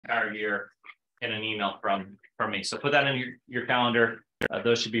entire year in an email from me. So put that in your calendar.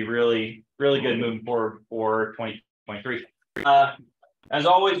 Those should be really, really good moving forward for 2023. As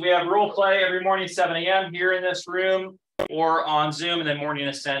always, we have role play every morning, 7 a.m. here in this room or on Zoom, and then morning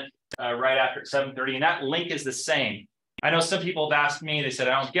ascent right after at 7:30. And that link is the same. I know some people have asked me, they said,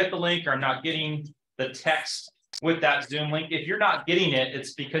 I don't get the link or I'm not getting the text with that Zoom link. If you're not getting it,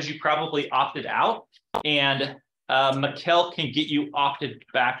 it's because you probably opted out, and Mikkel can get you opted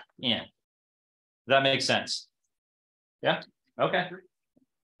back in. Does that make sense? Yeah? Okay.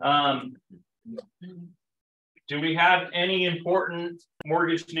 Do we have any important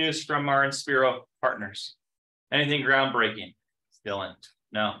mortgage news from our Inspiro partners? Anything groundbreaking? Dylan?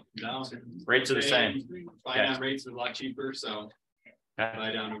 No. No. Rates are the same. Buy down rates are a lot cheaper, so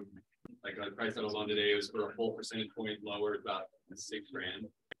buy down, like the price that was on today was for a full percentage point lower, about $6 grand.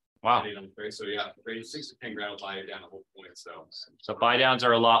 Wow. So yeah, rate 6 to 10 grand will buy it down a whole point. So buy downs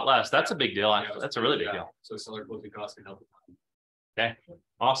are a lot less. That's a big deal. That's a really big deal. So seller closing costs can help. Okay,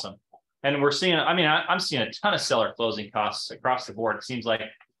 awesome. And we're seeing, I mean, I'm seeing a ton of seller closing costs across the board. It seems like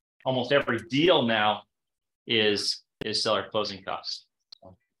almost every deal now is seller closing costs.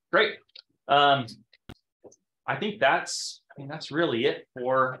 Great. I think that's really it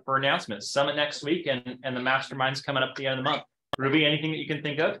for announcements. Summit next week and the mastermind's coming up at the end of the month. Ruby, anything that you can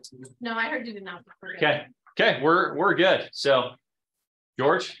think of? No, I heard you did not. Okay, we're good. So,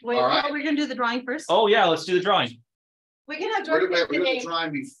 George. Wait, all right. We're gonna do the drawing first. Oh yeah, let's do the drawing. We can have George. We're doing the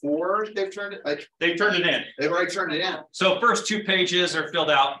drawing before they've turned it. They've turned it in. They've already turned it in. So first 2 pages are filled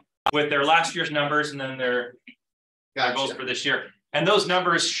out with their last year's numbers and then their goals for this year. And those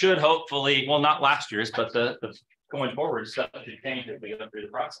numbers should hopefully, well, not last year's, but the going forward stuff should change as we go through the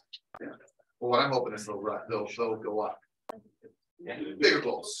process. Yeah. Well, what I'm hoping is they'll go up. Yeah. Bigger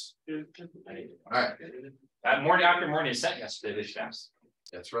goals. All right. After morning ascent yesterday, they snaps.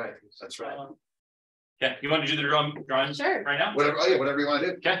 That's right. That's right. Okay, you want to do the drawing sure. right now? Whatever. Oh yeah, whatever you want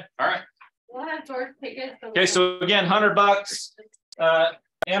to do. Okay. All right. We'll have George take it. Okay, so again, $100.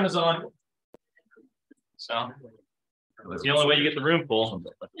 Amazon. So that's the only way you get the room full.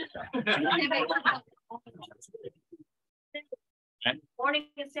 Okay. Morning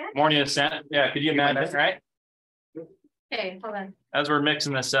ascent. Morning ascent. Yeah, could you imagine, right? Okay, hold on. As we're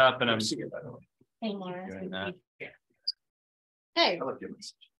mixing this up, and I'm Hey, Laura. doing that. Hey.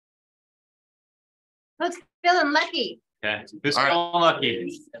 Who's feeling lucky? Okay, who's feeling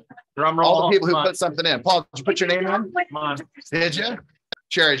lucky? Drum roll. All the people who put something in. Paul, did you put your name in? Come on. Did you?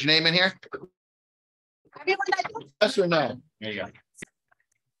 Sherry, is your name in here? Yes or no? There you go.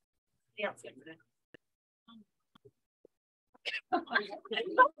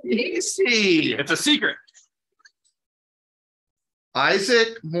 Easy. It's a secret.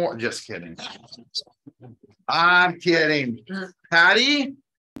 Isaac Moore. Just kidding. I'm kidding. Patty.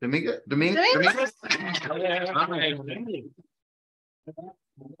 Dominguez.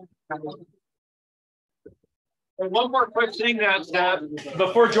 One more quick thing that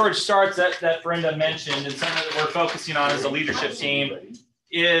before George starts, that Brenda mentioned, and something that we're focusing on as a leadership team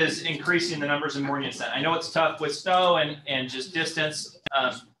is increasing the numbers in morning ascent. I know it's tough with snow and just distance,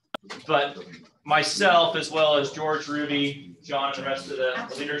 but myself, as well as George, Ruby, John, and the rest of the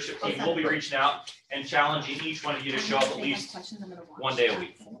leadership team, will be reaching out and challenging each one of you to show up at least one day a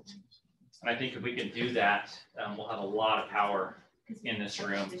week. And I think if we can do that, we'll have a lot of power in this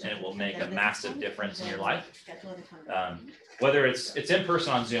room, and it will make a massive difference in your life. Whether it's in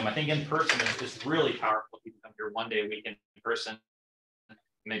person on Zoom, I think in person is really powerful. You come here one day a week in person,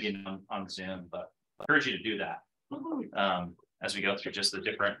 maybe on Zoom, but I encourage you to do that as we go through just the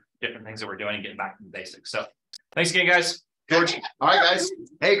different things that we're doing and getting back to the basics. So thanks again, guys. George. All right, guys.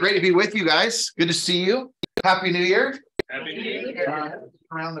 Hey, great to be with you guys. Good to see you. Happy New Year. Happy New Year.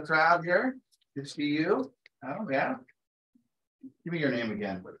 Around the crowd here. Good to see you. Oh, yeah. Give me your name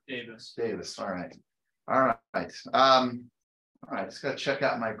again. Davis. Davis. All right. All right. All right. Just got to check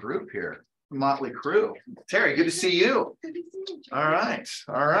out my group here. Motley Crew. Terry, good to see you. All right.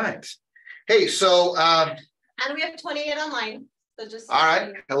 All right. Hey, so and we have 28 online. So just all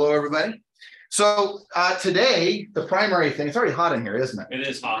right. Hello, everybody. So today, the primary thing, it's already hot in here, isn't it? It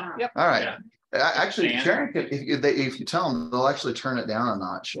is hot. Yep. All right. Yeah. Actually, Sharon, if you tell them, they'll actually turn it down a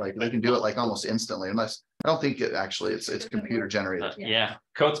notch. Like they can do it like almost instantly, unless I don't think it actually it's computer generated. Yeah,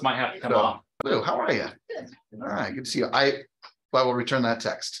 coats might have to come So, off. Lou, how are you? Good. All right, good to see you. I will return that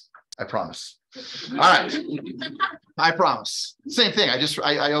text. I promise. All right, I promise. Same thing.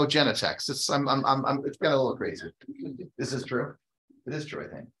 I owe Jen a text. It's been a little crazy. Is this true? It is true, I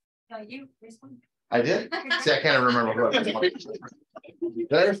think. You respond. I did. See, I can't remember what. Did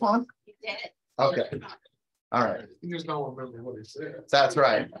I respond? You did. Okay. All right. You just don't remember what he said. That's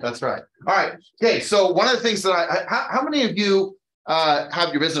right. That's right. All right. Okay. So one of the things that how many of you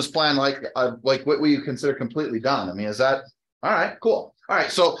have your business plan like what you consider completely done? I mean, is that all right? Cool. All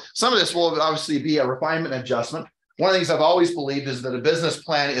right. So some of this will obviously be a refinement and adjustment. One of the things I've always believed is that a business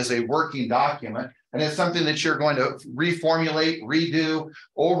plan is a working document, and it's something that you're going to reformulate, redo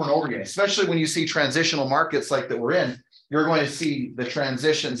over and over again, especially when you see transitional markets like that we're in. You're going to see the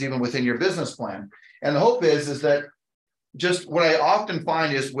transitions even within your business plan. And the hope is that just what I often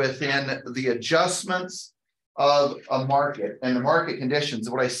find is within the adjustments of a market and the market conditions,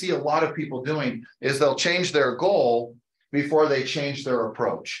 what I see a lot of people doing is they'll change their goal before they change their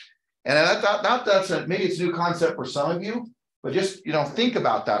approach. And that's maybe it's a new concept for some of you, but just, think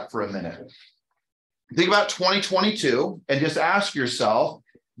about that for a minute. Think about 2022 and just ask yourself,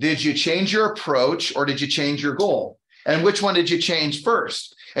 did you change your approach or did you change your goal? And which one did you change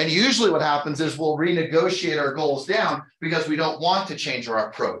first? And usually what happens is we'll renegotiate our goals down because we don't want to change our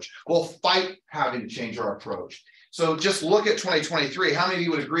approach. We'll fight having to change our approach. So just look at 2023. How many of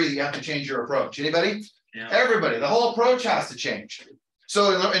you would agree that you have to change your approach? Anybody? Yeah. Everybody. The whole approach has to change.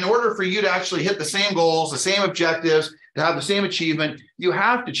 So in order for you to actually hit the same goals, the same objectives, to have the same achievement, you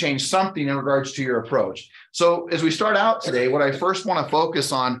have to change something in regards to your approach. So as we start out today, what I first want to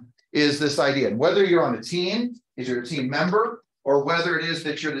focus on is this idea. And whether you're on a team, is you're a team member, or whether it is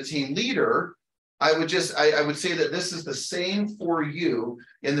that you're the team leader, I would say that this is the same for you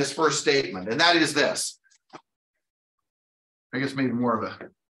in this first statement. And that is this. I guess maybe more of a,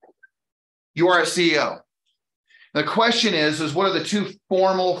 you are a CEO. The question is what are the two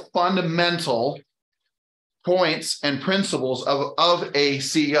formal fundamental points and principles of a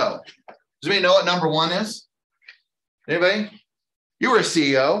CEO? Does anybody know what number one is? Anybody? You were a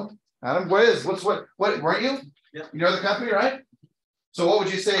CEO. Adam, what weren't you? Yeah. In your other company, right? So what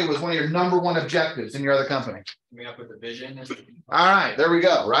would you say was one of your number one objectives in your other company? Coming up with a vision. All right, there we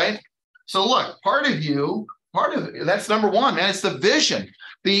go, right? So look, part of that's number one, man. It's the vision.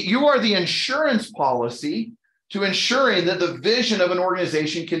 You are the insurance policy to ensuring that the vision of an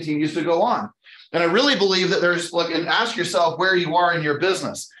organization continues to go on. And I really believe that and ask yourself where you are in your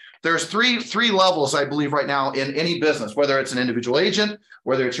business. There's three levels, I believe, right now in any business, whether it's an individual agent,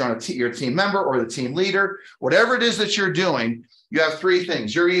 whether it's you're a team member or the team leader, whatever it is that you're doing, you have three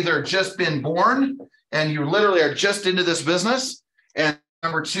things. You're either just been born and you literally are just into this business. And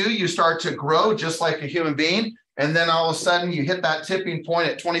number two, you start to grow just like a human being. And then all of a sudden you hit that tipping point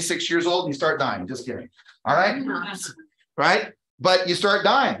at 26 years old and you start dying. Just kidding. All right. Right. But you start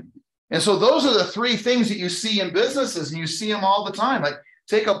dying. And so those are the three things that you see in businesses, and you see them all the time. Like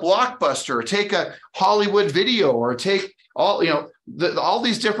take a Blockbuster, or take a Hollywood Video, or take all, all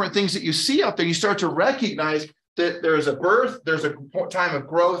these different things that you see out there. You start to recognize that there's a birth, there's a time of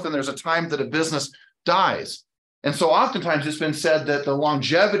growth, and there's a time that a business dies. And so oftentimes it's been said that the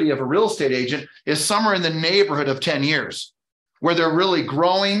longevity of a real estate agent is somewhere in the neighborhood of 10 years, where they're really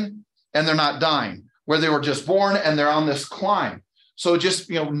growing and they're not dying, where they were just born and they're on this climb. So just,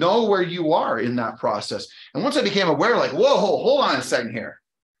 know where you are in that process. And once I became aware, like, whoa, hold on a second here.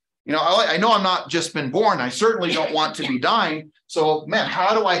 I know I'm not just been born. I certainly don't want to be dying. So, man,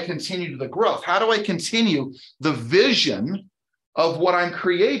 how do I continue the growth? How do I continue the vision of what I'm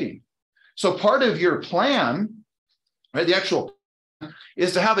creating? So part of your plan, right, the actual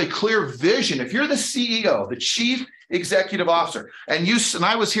is to have a clear vision. If you're the CEO, the chief executive officer, and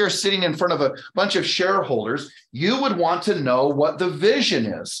I was here sitting in front of a bunch of shareholders, you would want to know what the vision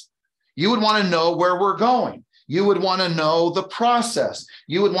is. You would want to know where we're going. You would want to know the process.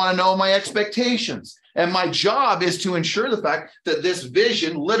 You would want to know my expectations. And my job is to ensure the fact that this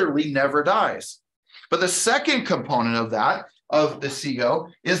vision literally never dies. But the second component of that, of the CEO,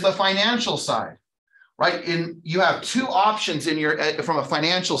 is the financial side. Right? You have two options from a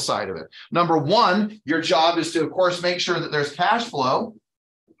financial side of it. Number one, your job is to, of course, make sure that there's cash flow,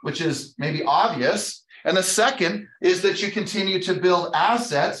 which is maybe obvious. And the second is that you continue to build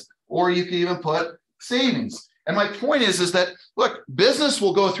assets, or you can even put savings. And my point is that, look, business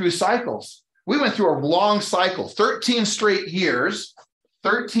will go through cycles. We went through a long cycle, 13 straight years,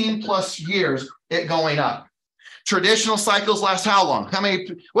 13 plus years, it going up. Traditional cycles last how long?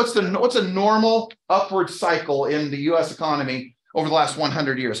 What's a normal upward cycle in the US economy over the last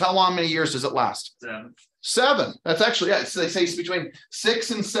 100 years? How many years does it last? 7. That's actually, they say it's between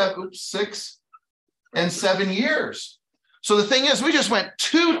 6 and 7 years. So the thing is, we just went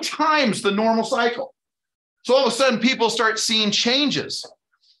 2 times the normal cycle. So all of a sudden people start seeing changes.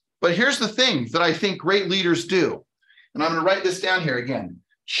 But here's the thing that I think great leaders do. And I'm going to write this down here again.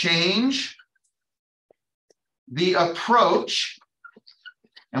 Change the approach.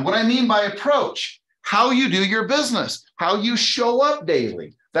 And what I mean by approach, how you do your business, how you show up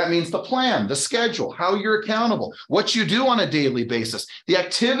daily. That means the plan, the schedule, how you're accountable, what you do on a daily basis, the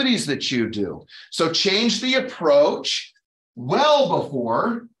activities that you do. So change the approach well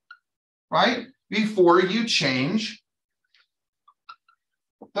before, right? Before you change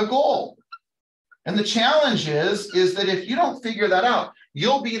the goal. And the challenge is that if you don't figure that out,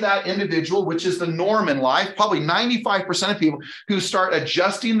 you'll be that individual, which is the norm in life. Probably 95% of people who start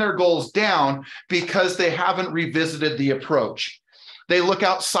adjusting their goals down because they haven't revisited the approach. They look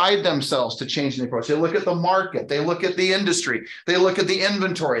outside themselves to change the approach. They look at the market. They look at the industry. They look at the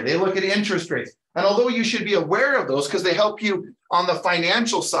inventory. They look at interest rates. And although you should be aware of those because they help you on the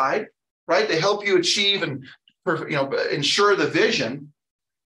financial side, right? They help you achieve and ensure the vision.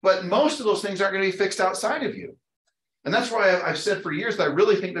 But most of those things aren't going to be fixed outside of you. And that's why I've said for years that I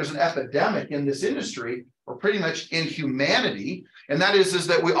really think there's an epidemic in this industry, or pretty much in humanity. And that is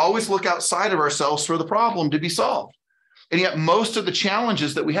that we always look outside of ourselves for the problem to be solved. And yet most of the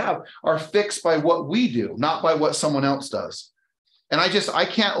challenges that we have are fixed by what we do, not by what someone else does. And I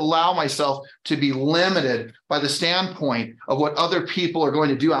can't allow myself to be limited by the standpoint of what other people are going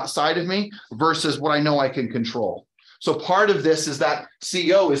to do outside of me versus what I know I can control. So part of this is that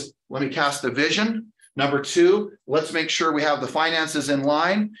CEO is, let me cast the vision. Number two, let's make sure we have the finances in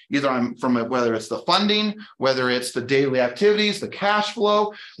line, whether it's the funding, whether it's the daily activities, the cash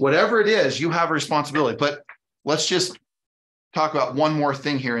flow, whatever it is, you have a responsibility. But let's just talk about one more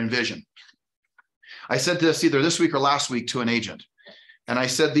thing here in vision. I said this either this week or last week to an agent, and I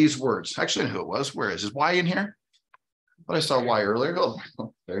said these words. Actually, I know who it was. Where is Y in here? But I saw Y earlier.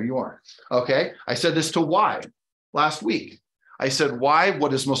 Oh, there you are. Okay. I said this to Y last week. I said, Y,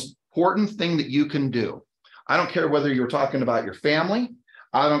 what is the most important thing that you can do? I don't care whether you're talking about your family.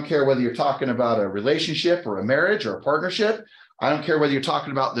 I don't care whether you're talking about a relationship or a marriage or a partnership. I don't care whether you're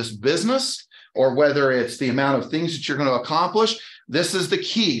talking about this business or whether it's the amount of things that you're going to accomplish. This is the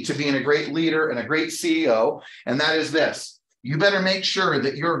key to being a great leader and a great CEO. And that is this. You better make sure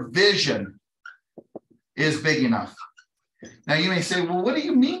that your vision is big enough. Now you may say, well, what do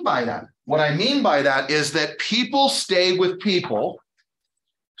you mean by that? What I mean by that is that people stay with people.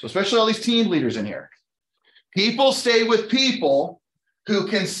 So especially all these team leaders in here. People stay with people who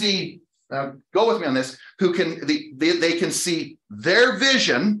can see, go with me on this, who can, they can see their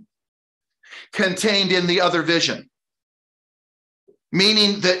vision contained in the other vision.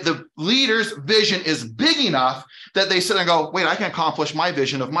 Meaning that the leader's vision is big enough that they sit and go, wait, I can accomplish my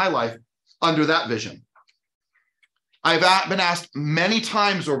vision of my life under that vision. I've been asked many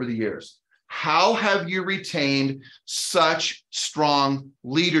times over the years, how have you retained such strong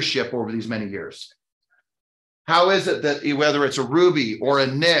leadership over these many years? How is it that whether it's a Ruby or a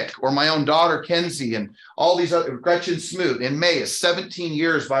Nick or my own daughter, Kenzie, and all these other, Gretchen Smoot in May is 17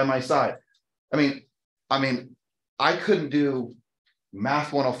 years by my side. I mean, I couldn't do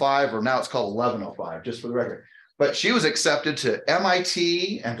Math 105, or now it's called 1105, just for the record. But she was accepted to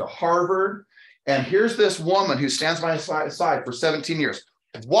MIT and to Harvard. And here's this woman who stands by my side for 17 years.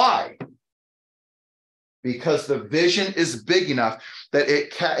 Why? Because the vision is big enough that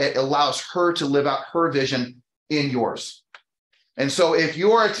it allows her to live out her vision in yours. And so if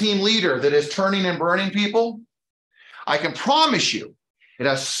you are a team leader that is turning and burning people, I can promise you it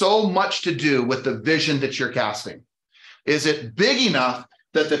has so much to do with the vision that you're casting. Is it big enough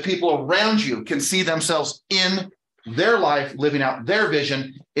that the people around you can see themselves in their life, living out their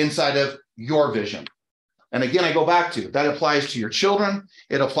vision inside of your vision? And again, I go back to that applies to your children.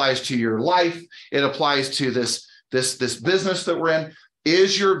 It applies to your life. It applies to this business that we're in.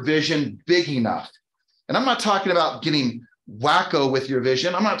 Is your vision big enough? And I'm not talking about getting wacko with your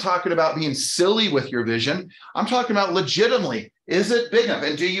vision. I'm not talking about being silly with your vision. I'm talking about legitimately. Is it big enough?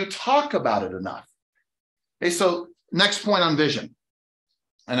 And do you talk about it enough? Okay, so next point on vision.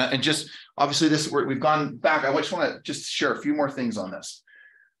 And just obviously we've gone back. I just want to just share a few more things on this.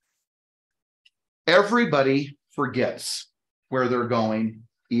 Everybody forgets where they're going,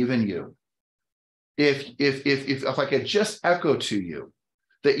 even you. If I could just echo to you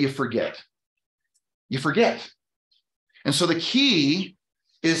that you forget. You forget. And so the key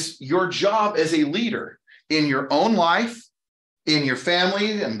is your job as a leader in your own life, in your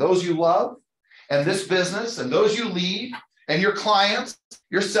family and those you love, and this business and those you lead, and your clients,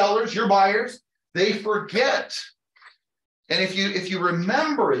 your sellers, your buyers, they forget. And if you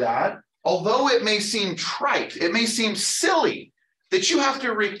remember that, although it may seem trite, it may seem silly that you have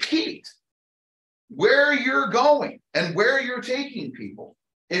to repeat where you're going and where you're taking people.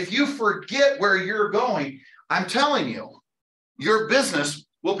 If you forget where you're going, I'm telling you, your business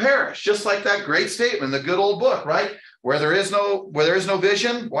will perish. Just like that great statement, the good old book, right? Where there is no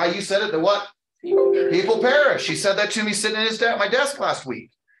vision, why you said it, the what? People perish. He said that to me sitting at my desk last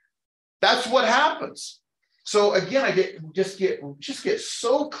week. That's what happens. So again, I just get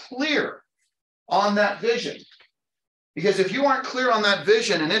so clear on that vision. Because if you aren't clear on that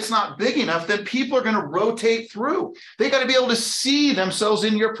vision and it's not big enough, then people are going to rotate through. They got to be able to see themselves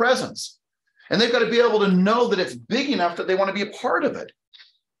in your presence. And they've got to be able to know that it's big enough that they want to be a part of it.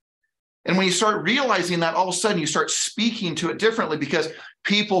 And when you start realizing that, all of a sudden you start speaking to it differently because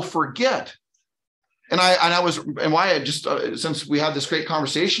people forget. And why I just, since we had this great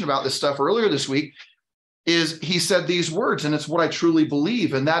conversation about this stuff earlier this week, is he said these words, and it's what I truly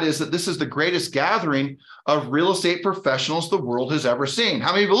believe, and that is that this is the greatest gathering of real estate professionals the world has ever seen.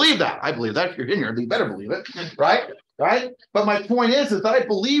 How many believe that? I believe that. If you're in here, you better believe it, right? But my point is that I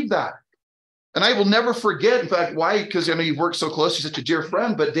believe that. And I will never forget, in fact, why? Because I know you've worked so close, he's such a dear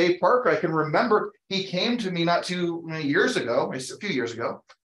friend, but Dave Parker, I can remember he came to me not too many years ago, a few years ago,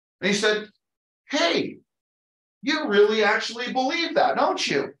 and he said, hey, you really actually believe that, don't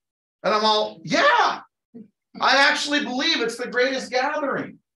you? And I'm all, yeah, I actually believe it's the greatest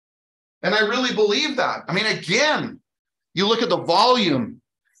gathering. And I really believe that. I mean, again, you look at the volume,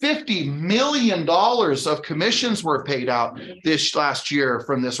 $50 million of commissions were paid out this last year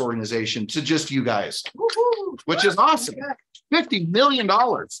from this organization to just you guys, which is awesome. $50 million.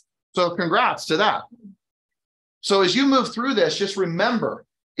 So congrats to that. So as you move through this, just remember,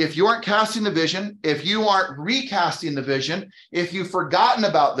 if you aren't casting the vision, if you aren't recasting the vision, if you've forgotten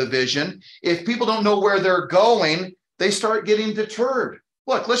about the vision, if people don't know where they're going, they start getting deterred.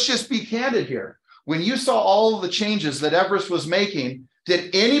 Look, let's just be candid here. When you saw all of the changes that Everest was making,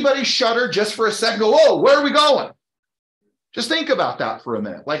 did anybody shudder just for a second, go, whoa, where are we going? Just think about that for a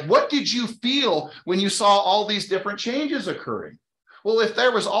minute. Like, what did you feel when you saw all these different changes occurring? Well, if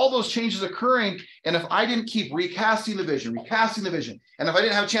there was all those changes occurring, and if I didn't keep recasting the vision, and if I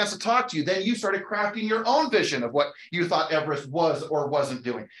didn't have a chance to talk to you, then you started crafting your own vision of what you thought Everest was or wasn't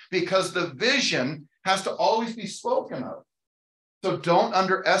doing, because the vision has to always be spoken of. So don't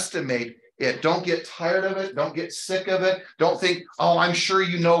underestimate it. Don't get tired of it. Don't get sick of it. Don't think, oh, I'm sure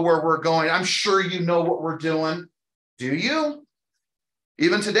you know where we're going. I'm sure you know what we're doing. Do you?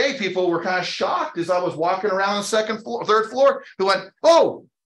 Even today, people were kind of shocked as I was walking around the third floor, who went, oh,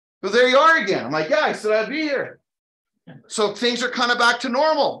 well, there you are again. I'm like, yeah, I said I'd be here. So things are kind of back to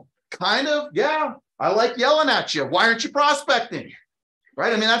normal. Kind of, yeah. I like yelling at you. Why aren't you prospecting?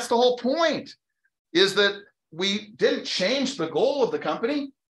 Right? I mean, that's the whole point, is that we didn't change the goal of the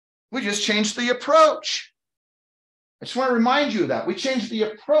company. We just changed the approach. I just want to remind you of that. We changed the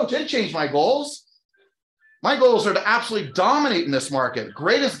approach. I didn't change my goals. My goals are to absolutely dominate in this market,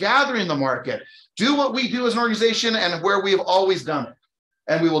 greatest gathering in the market, do what we do as an organization and where we have always done it.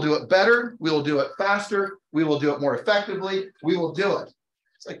 And we will do it better. We will do it faster. We will do it more effectively. We will do it.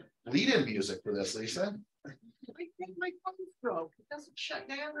 It's like lead-in music for this, Lisa. I think my phone broke. It doesn't shut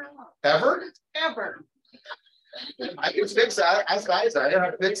down Ever? ever. I can fix that. Ask Isa. I know how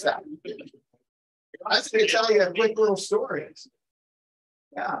to fix that. I was going to tell you a quick little story.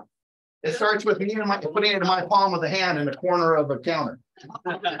 Yeah. It starts with me putting it in my palm with a hand in the corner of a counter.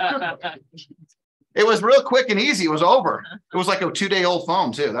 It was real quick and easy. It was over. It was like a 2-day-old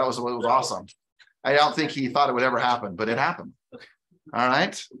phone too. That was awesome. I don't think he thought it would ever happen, but it happened. All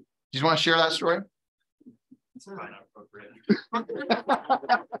right. Do you want to share that story? It's probably not appropriate.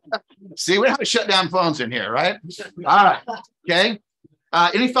 See, we have to shut down phones in here, right? All right. Okay.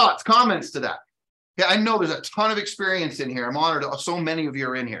 Any thoughts, comments to that? Yeah, I know there's a ton of experience in here. I'm honored so many of you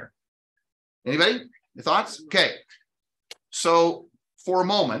are in here. Anybody? Your thoughts? Okay. So for a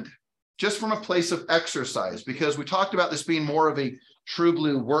moment, just from a place of exercise, because we talked about this being more of a true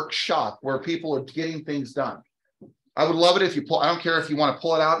blue workshop where people are getting things done. I would love it if you pull, I don't care if you want to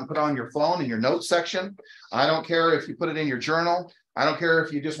pull it out and put it on your phone in your notes section. I don't care if you put it in your journal. I don't care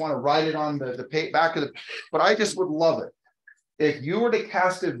if you just want to write it on the back of the, but I just would love it. If you were to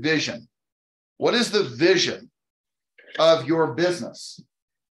cast a vision, what is the vision of your business?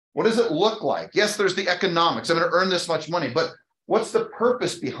 What does it look like? Yes, there's the economics. I'm going to earn this much money, but what's the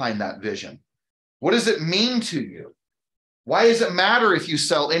purpose behind that vision? What does it mean to you? Why does it matter if you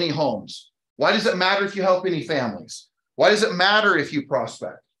sell any homes? Why does it matter if you help any families? Why does it matter if you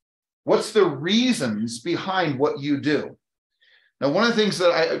prospect? What's the reasons behind what you do? Now, one of the things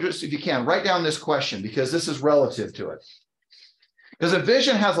that I just, if you can, write down this question because this is relative to it. Because a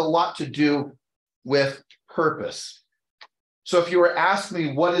vision has a lot to do with purpose. So if you were asking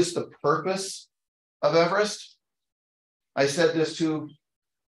me, what is the purpose of Everest? I said this to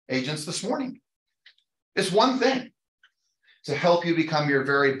agents this morning. It's one thing, to help you become your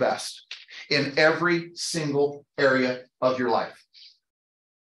very best in every single area of your life.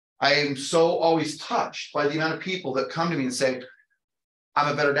 I am so always touched by the amount of people that come to me and say,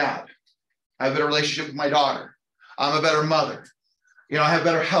 I'm a better dad. I have a better relationship with my daughter. I'm a better mother. You know, I have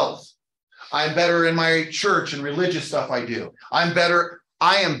better health. I'm better in my church and religious stuff I do. I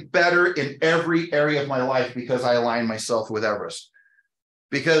am better in every area of my life because I align myself with Everest.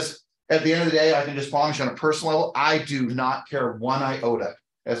 Because at the end of the day, I can just promise you on a personal level, I do not care one iota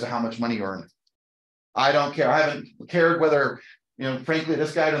as to how much money you earn. I don't care. I haven't cared whether, you know, frankly,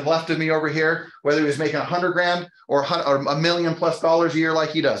 this guy to the left of me over here, whether he was making 100 grand or $1 million+ a year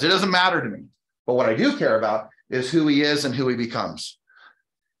like he does. It doesn't matter to me. But what I do care about is who he is and who he becomes.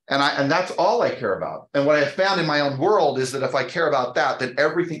 And that's all I care about. And what I have found in my own world is that if I care about that, then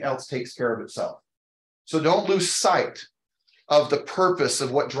everything else takes care of itself. So don't lose sight of the purpose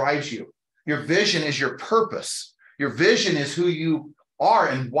of what drives you. Your vision is your purpose. Your vision is who you are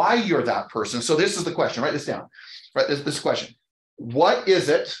and why you're that person. So this is the question. Write this down. Write this question. What is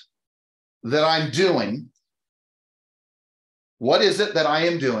it that I'm doing? What is it that I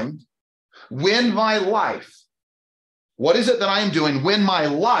am doing when my life, what is it that I am doing when my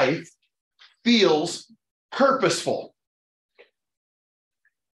life feels purposeful?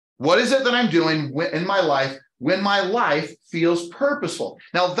 What is it that I'm doing in my life when my life feels purposeful?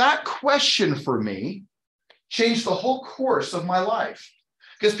 Now, that question for me changed the whole course of my life.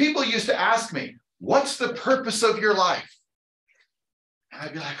 Because people used to ask me, what's the purpose of your life? And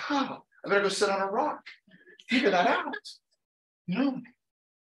I'd be like, oh, I better go sit on a rock, figure that out. No.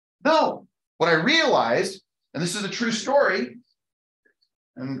 What I realized, and this is a true story,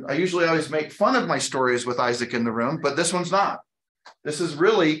 and I usually always make fun of my stories with Isaac in the room, but this one's not. This is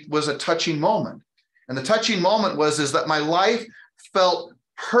really was a touching moment. And the touching moment is that my life felt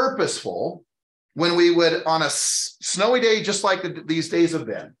purposeful when we would, on a snowy day, just like these days have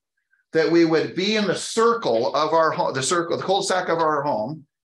been, that we would be in the circle of our home, the cul-de-sac of our home,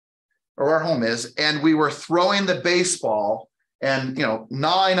 or our home is, and we were throwing the baseball and, you know,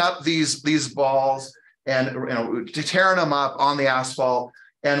 gnawing up these balls and, you know, tearing them up on the asphalt.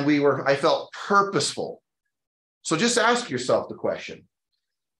 And I felt purposeful. So just ask yourself the question,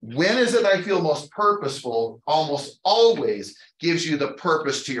 when is it that I feel most purposeful? Almost always gives you the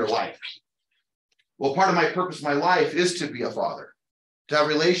purpose to your life. Well, part of my purpose in my life is to be a father, to have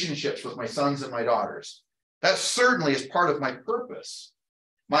relationships with my sons and my daughters. That certainly is part of my purpose.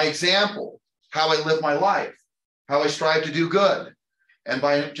 My example, how I live my life, how I strive to do good. And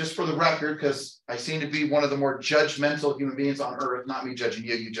just for the record, because I seem to be one of the more judgmental human beings on earth, not me judging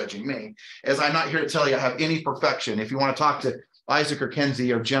you, you judging me, as I'm not here to tell you I have any perfection. If you want to talk to Isaac or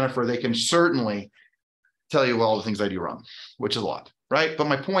Kenzie or Jennifer, they can certainly tell you all the things I do wrong, which is a lot, right? But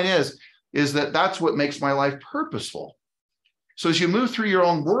my point is that that's what makes my life purposeful. So as you move through your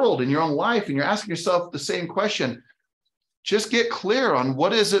own world and your own life, and you're asking yourself the same question, just get clear on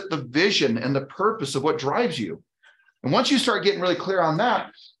what is it, the vision and the purpose of what drives you. And once you start getting really clear on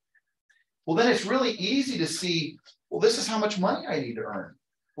that, well, then it's really easy to see, well, this is how much money I need to earn.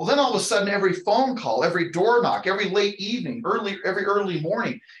 Well, then all of a sudden, every phone call, every door knock, every late evening, every early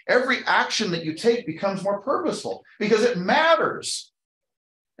morning, every action that you take becomes more purposeful because it matters.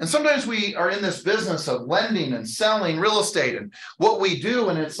 And sometimes we are in this business of lending and selling real estate and what we do.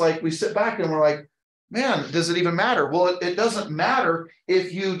 And it's like we sit back and we're like, man, does it even matter? Well, it doesn't matter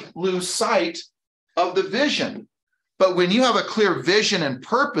if you lose sight of the vision. But when you have a clear vision and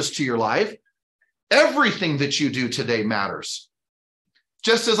purpose to your life, everything that you do today matters.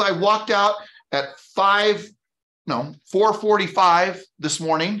 Just as I walked out at 4:45 this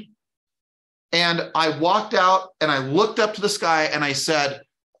morning, and I walked out and I looked up to the sky and I said,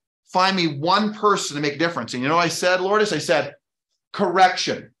 find me one person to make a difference. And you know what I said, Lourdes? I said,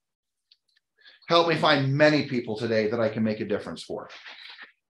 correction. Help me find many people today that I can make a difference for.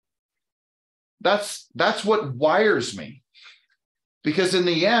 That's what wires me. Because in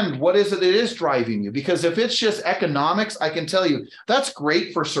the end, what is it that is driving you? Because if it's just economics, I can tell you that's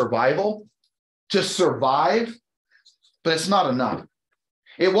great for survival, to survive, but it's not enough.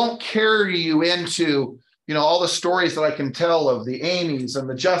 It won't carry you into, you know, all the stories that I can tell of the Amy's and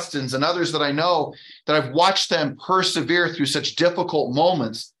the Justins and others that I know that I've watched them persevere through such difficult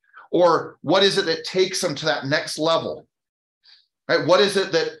moments. Or what is it that takes them to that next level? Right? What is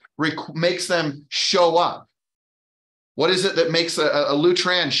it that makes them show up? What is it that makes a Lou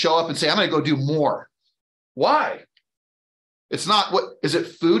Tran show up and say, I'm going to go do more? Why? It's not what is it,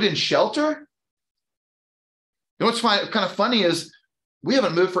 food and shelter? You know what's kind of funny is we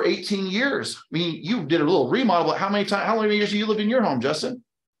haven't moved for 18 years. I mean, you did a little remodel, but how many years have you lived in your home, Justin?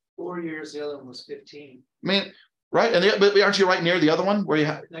 4 years, the other one was 15. I mean, right? But aren't you right near the other one where you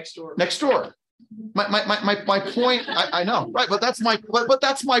have Next door. next door? My point, I know, right? But that's my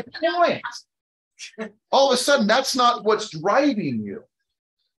point. All of a sudden, that's not what's driving you.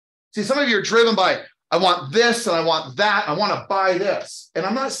 See, some of you are driven by, I want this and I want that. I want to buy this. And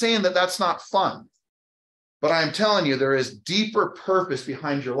I'm not saying that that's not fun, but I'm telling you, there is deeper purpose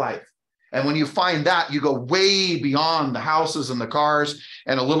behind your life. And when you find that, you go way beyond the houses and the cars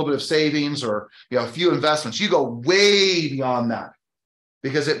and a little bit of savings or a few investments. You go way beyond that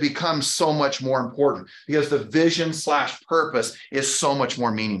because it becomes so much more important because the vision / purpose is so much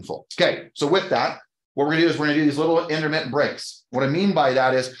more meaningful. Okay, so with that, what we're going to do is we're going to do these little intermittent breaks. What I mean by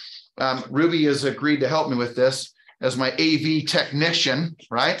that is Ruby has agreed to help me with this as my AV technician,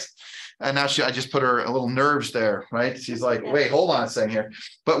 right? And now I just put her a little nerves there, right? She's like, wait, hold on a second here.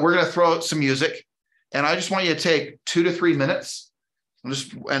 But we're going to throw out some music. And I just want you to take 2 to 3 minutes.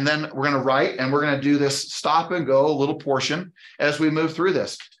 And then we're going to write and we're going to do this stop and go little portion as we move through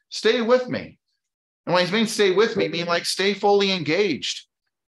this. Stay with me. And when I mean stay with me, I mean like stay fully engaged.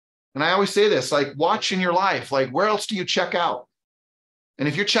 And I always say this, like watch in your life, like where else do you check out? And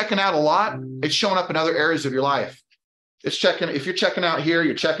if you're checking out a lot, it's showing up in other areas of your life. It's checking, if you're checking out here,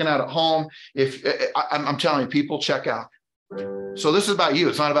 you're checking out at home. I'm telling you, people check out. So this is about you.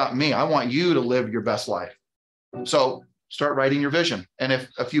 It's not about me. I want you to live your best life. So start writing your vision. And if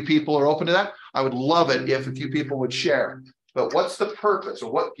a few people are open to that, I would love it if a few people would share. But what's the purpose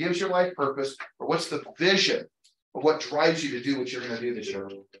or what gives your life purpose or what's the vision or what drives you to do what you're going to do this year?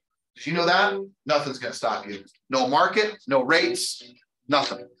 If you know that, nothing's going to stop you. No market, no rates,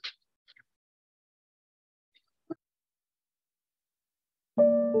 nothing.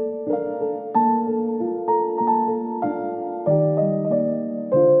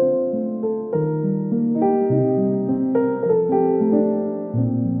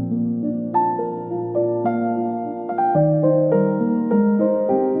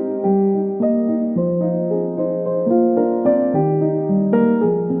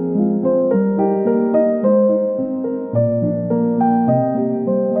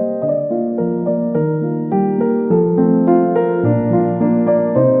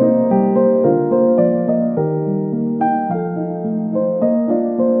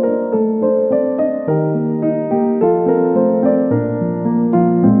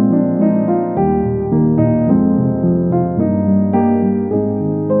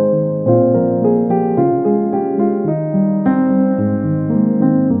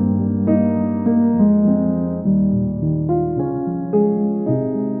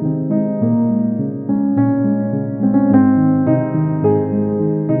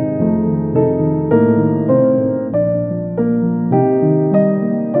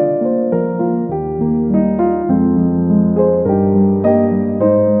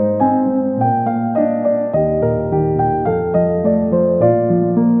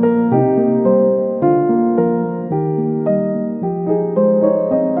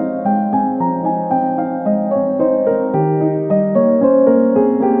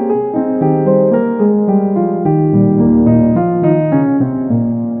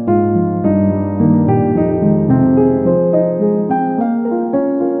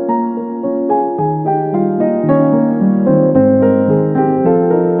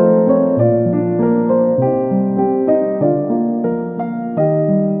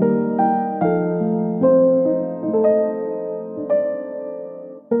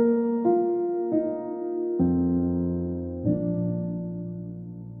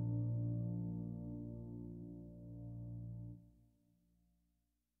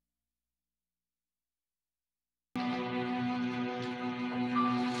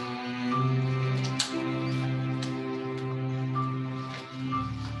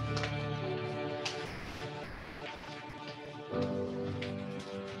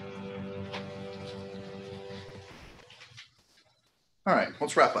 All right,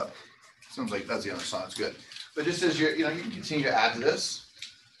 let's wrap up. Sounds like that's the other song. It's good. But just as you can continue to add to this.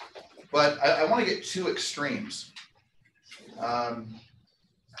 But I want to get 2 extremes. And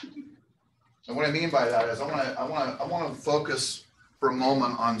what I mean by that is I want to focus for a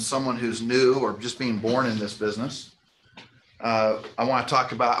moment on someone who's new or just being born in this business. I want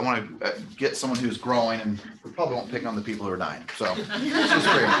to get someone who's growing, and we probably won't pick on the people who are dying. So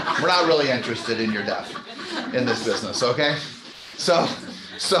we're not really interested in your death in this business, okay?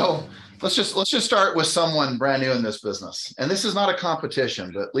 So let's just start with someone brand new in this business. And this is not a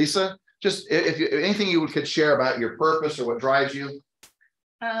competition, but Lisa, just if anything you could share about your purpose or what drives you.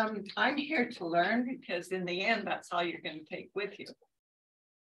 I'm here to learn because in the end, that's all you're going to take with you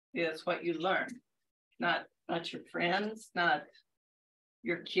is what you learn, not your friends, not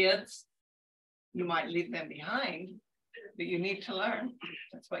your kids. You might leave them behind, but you need to learn.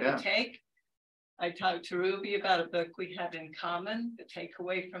 That's what you take. I talked to Ruby about a book we had in common. The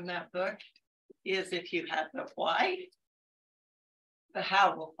takeaway from that book is if you have the why, the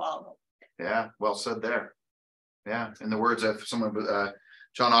how will follow. Yeah, well said there. Yeah, in the words of someone,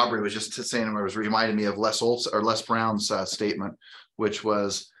 John Aubrey was just saying, it was reminding me of Les Brown's statement, which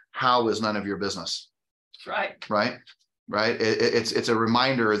was, how is none of your business. That's right. Right. It's a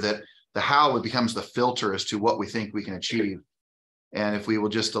reminder that the how becomes the filter as to what we think we can achieve. And if we will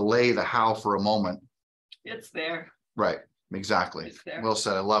just delay the how for a moment. It's there. Right. Exactly. It's there. Well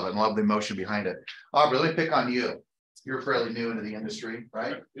said. I love it. And love the emotion behind it. Aubrey, let me pick on you. You're fairly new into the industry,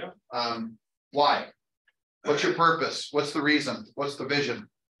 right? Yeah. Why? What's your purpose? What's the reason? What's the vision?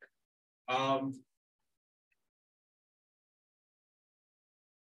 My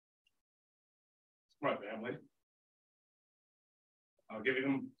family. Giving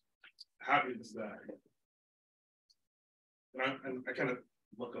them happiness that. And I kind of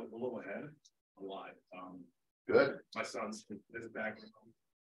look a little ahead a lot. Good. My son's his background.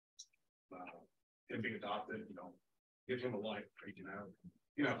 Him being adopted, give him a life.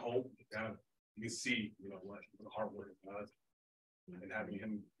 You have hope. You can see, what the hard work does, and having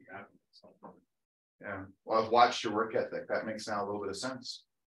him be happy. So. Yeah. Well, I've watched your work ethic. That makes now a little bit of sense.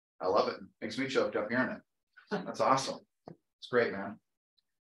 I love it. Makes me choked up hearing it. That's awesome. It's great, man.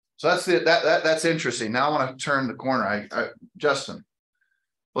 So that's it. That's interesting. Now I want to turn the corner. Justin,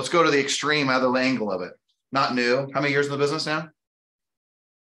 let's go to the extreme other angle of it. Not new. How many years in the business now?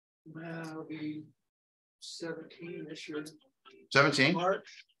 Well, it'll be 17 this year. 17.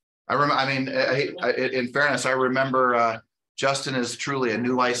 March. I remember. I mean, in fairness, I remember Justin is truly a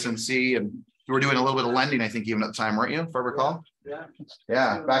new licensee, and you were doing a little bit of lending, I think, even at the time, weren't you? If I recall. Yeah.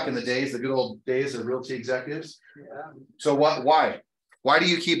 Yeah, back in the days, the good old days of realty executives. Yeah. So why? Why do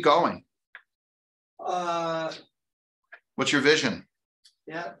you keep going? What's your vision?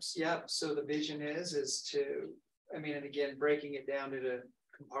 Yeah. So the vision is to, and again, breaking it down to the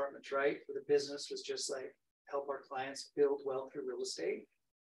compartments, right? For the business was just like help our clients build wealth through real estate.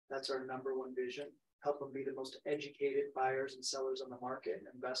 That's our number one vision. Help them be the most educated buyers and sellers on the market and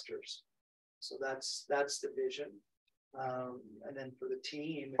investors. So that's the vision. And then for the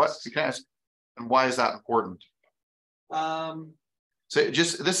team, and why is that important? So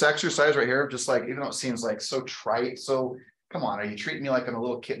just this exercise right here, just like, even though it seems like so trite, so come on, are you treating me like I'm a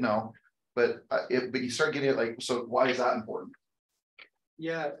little kid? No, but you start getting it like, so why is that important?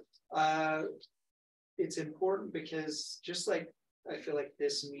 Yeah, it's important because just like I feel like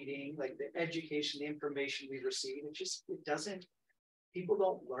this meeting, like the education, the information we receive, people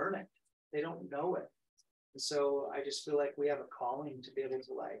don't learn it. They don't know it. And so I just feel like we have a calling to be able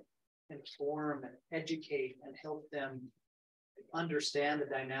to like inform and educate and help them understand the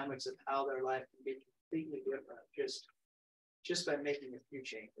dynamics of how their life can be completely different just by making a few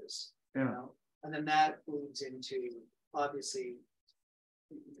changes. Yeah. And then that leads into obviously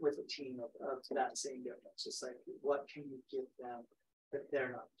with a team of that same difference. It's like, what can you give them that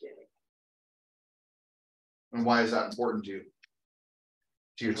they're not getting? And why is that important to you?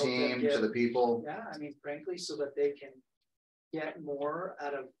 To your team, to the people? Yeah, frankly, so that they can get more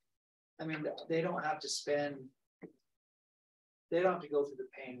out of, they don't have to go through the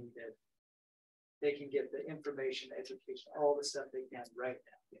pain that they can get the information, education, all the stuff they can right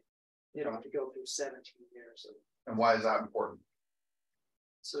now. They don't have to go through 17 years of. And why is that important?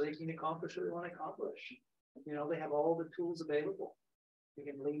 So they can accomplish what they want to accomplish. They have all the tools available. You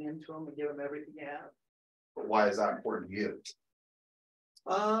can lean into them and give them everything you have. But why is that important to you?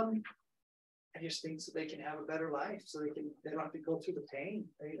 I just think so they can have a better life, so they don't have to go through the pain.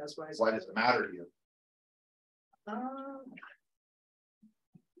 Right? That's why. Why does it matter to you?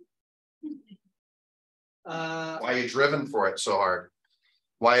 Why are you driven for it so hard?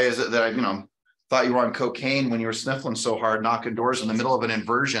 Why is it that I, thought you were on cocaine when you were sniffling so hard, knocking doors in the middle of an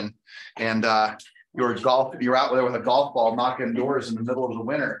inversion, and you're out there with a golf ball knocking doors in the middle of the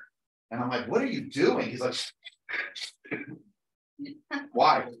winter, and I'm like, what are you doing? He's like,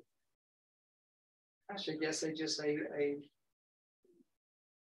 why? Gosh, I guess the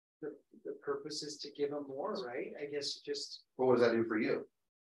purpose is to give them more, right? I guess just. What does that do for you?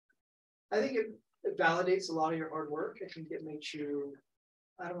 I think it validates a lot of your hard work. I think it makes you,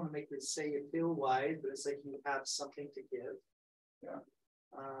 I don't want to make this say you feel wise, but it's like you have something to give. Yeah.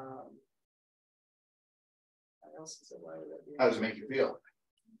 What else is it? Why would that be? How does it make you feel?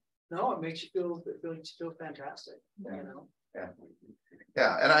 No, it makes you feel fantastic. Yeah.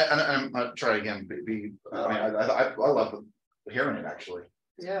 Yeah, and I'm not trying again. I love hearing it actually.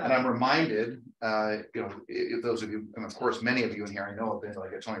 Yeah. And I'm reminded, if those of you, and of course many of you in here I know have been to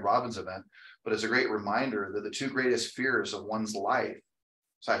like a Tony Robbins event, but it's a great reminder that the two greatest fears of one's life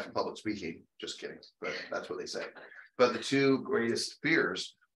aside from public speaking, just kidding, but that's what they say. But the two greatest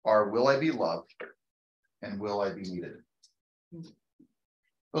fears are, will I be loved and will I be needed?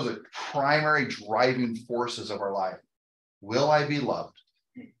 Those are primary driving forces of our life. Will I be loved?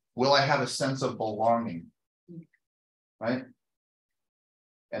 Will I have a sense of belonging? Right?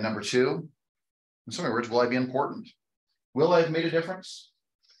 And number two, in so many words, will I be important? Will I have made a difference?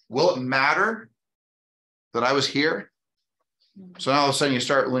 Will it matter that I was here? So now all of a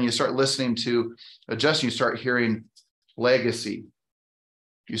sudden when you start listening to Justin, you start hearing legacy.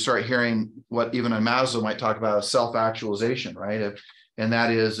 You start hearing what even a Maslow might talk about, self-actualization, right? And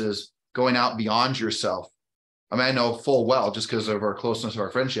that is going out beyond yourself. I mean, I know full well, just because of our closeness of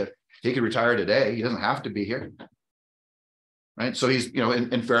our friendship, he could retire today. He doesn't have to be here. Right. So he's,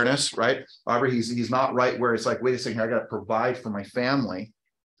 in fairness, right, Aubrey, he's not right where it's like, wait a second here, I got to provide for my family.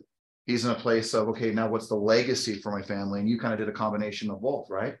 He's in a place of, okay, now what's the legacy for my family? And you kind of did a combination of both,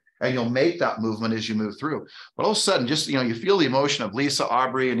 right? And you'll make that movement as you move through. But all of a sudden, just, you feel the emotion of Lisa,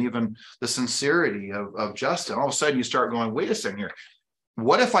 Aubrey, and even the sincerity of Justin. All of a sudden you start going, wait a second here.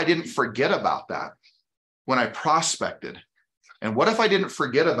 What if I didn't forget about that when I prospected? And what if I didn't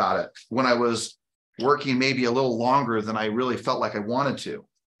forget about it when I was working maybe a little longer than I really felt like I wanted to?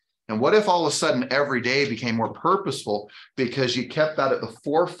 And what if all of a sudden every day became more purposeful because you kept that at the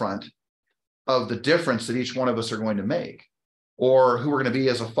forefront of the difference that each one of us are going to make, or who we're going to be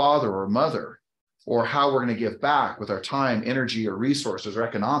as a father or a mother, or how we're going to give back with our time, energy, or resources or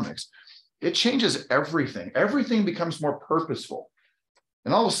economics? It changes everything. Everything becomes more purposeful.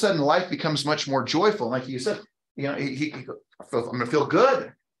 And all of a sudden life becomes much more joyful. Like you said, I'm going to feel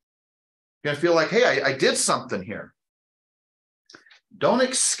good. You're going to feel like, hey, I did something here. Don't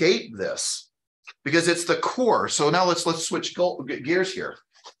escape this, because it's the core. So now let's switch gears here.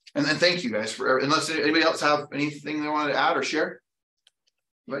 And then thank you guys for, unless anybody else have anything they wanted to add or share.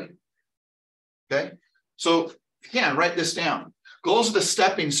 Right? Okay. So if you can, write this down. Goals are the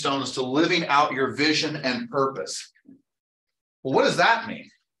stepping stones to living out your vision and purpose. Well, what does that mean?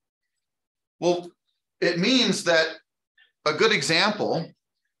 Well, it means that a good example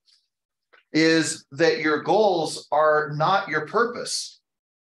is that your goals are not your purpose.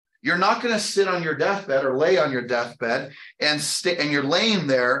 You're not going to sit on your deathbed or lay on your deathbed and you're laying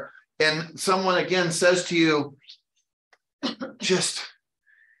there and someone again says to you,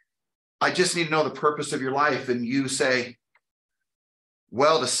 I just need to know the purpose of your life. And you say,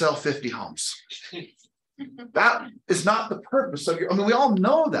 well, to sell 50 homes. That is not the purpose of we all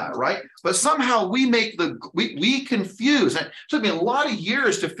know that, right? But somehow we confuse. And it took me a lot of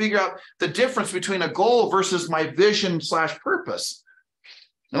years to figure out the difference between a goal versus my vision / purpose.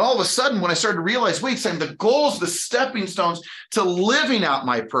 And all of a sudden, when I started to realize, wait a second, the goals, the stepping stones to living out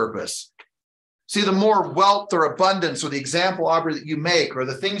my purpose. See, the more wealth or abundance or the example, Aubrey, that you make, or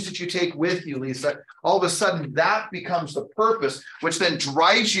the things that you take with you, Lisa, all of a sudden that becomes the purpose, which then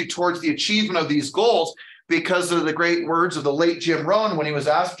drives you towards the achievement of these goals. Because of the great words of the late Jim Rohn, when he was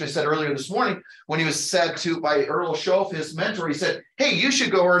asked, which I said earlier this morning, when he was said to by Earl Schoaf, his mentor, he said, hey, you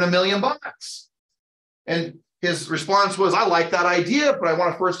should go earn $1 million. And his response was, I like that idea, but I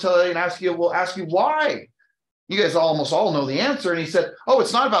want to first tell you and ask you why. You guys almost all know the answer. And he said, oh,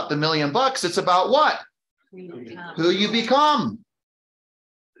 it's not about the $1 million. It's about what? Who you become.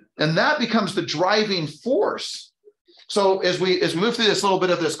 And that becomes the driving force. So as we move through this little bit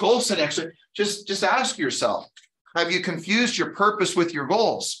of this goal setting, actually, just ask yourself, have you confused your purpose with your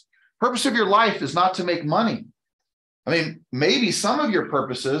goals? Purpose of your life is not to make money. I mean, maybe some of your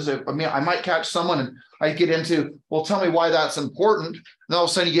purposes, I might catch someone and I get into, well, tell me why that's important. And all of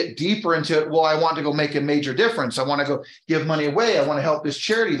a sudden you get deeper into it. Well, I want to go make a major difference. I want to go give money away. I want to help this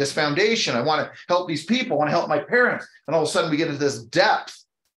charity, this foundation. I want to help these people. I want to help my parents. And all of a sudden we get into this depth.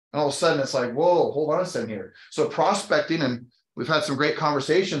 And all of a sudden it's like, whoa, hold on a second here. So prospecting, and we've had some great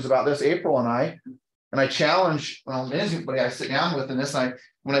conversations about this, April and I challenge anybody I sit down with in this,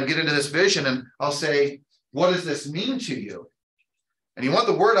 when I get into this vision and I'll say, what does this mean to you? And you know what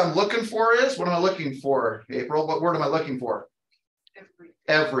the word I'm looking for is? What am I looking for, April? What word am I looking for?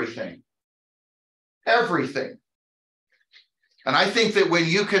 Everything. Everything. And I think that when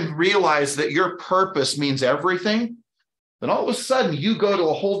you can realize that your purpose means everything, then all of a sudden you go to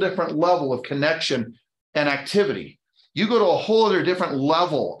a whole different level of connection and activity. You go to a whole other different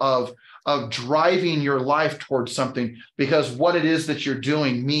level of driving your life towards something, because what it is that you're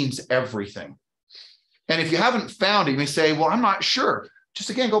doing means everything. And if you haven't found it, you may say, well, I'm not sure. Just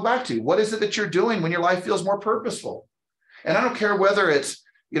again, go back to what is it that you're doing when your life feels more purposeful? And I don't care whether it's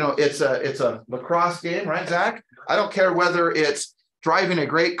a lacrosse game, right, Zach? I don't care whether it's driving a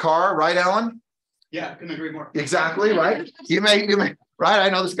great car, right, Alan? Yeah, couldn't agree more. Exactly, right? You may, right? I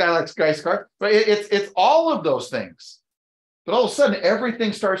know this guy likes Grace Car, but it's all of those things. But all of a sudden,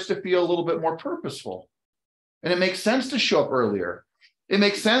 everything starts to feel a little bit more purposeful. And it makes sense to show up earlier. It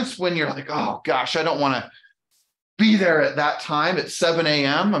makes sense when you're like, oh gosh, I don't want to be there at that time at 7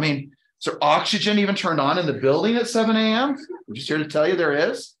 a.m. I mean, is there oxygen even turned on in the building at 7 a.m.? I'm just here to tell you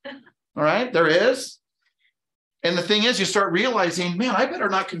there is. All right, there is. And the thing is, you start realizing, man, I better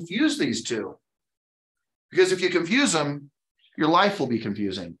not confuse these two. Because if you confuse them, your life will be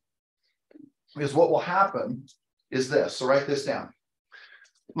confusing. Because what will happen is this. So write this down.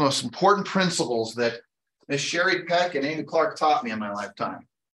 The most important principles that Miss Sherry Peck and Amy Clark taught me in my lifetime.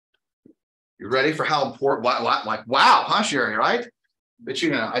 You ready for how important? Like, wow, huh, Sherry, right? But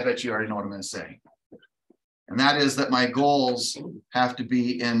I bet you already know what I'm going to say. And that is that my goals have to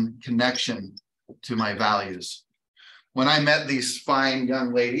be in connection to my values. When I met these fine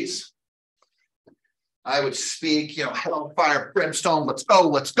young ladies, I would speak, hell, fire, brimstone, let's go,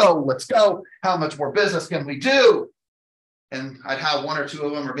 let's go, let's go. How much more business can we do? And I'd have one or two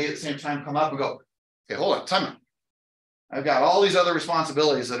of them or me at the same time come up and go, okay, hold on, time out. I've got all these other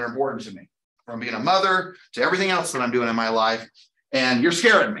responsibilities that are important to me, from being a mother to everything else that I'm doing in my life. And you're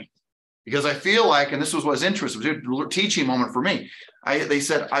scaring me because I feel like, and this was what's interesting, it was a teaching moment for me. They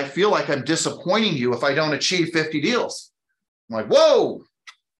said, I feel like I'm disappointing you if I don't achieve 50 deals. I'm like, whoa.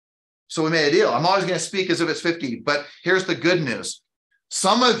 So we made a deal. I'm always going to speak as if it's 50, but here's the good news.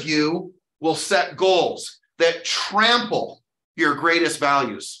 Some of you will set goals that trample your greatest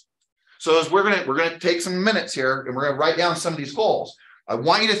values. So as we're going to take some minutes here and we're going to write down some of these goals. I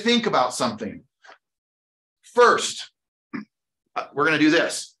want you to think about something. First, we're going to do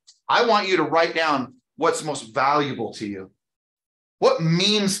this. I want you to write down what's most valuable to you. What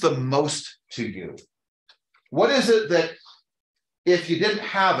means the most to you? What is it that if you didn't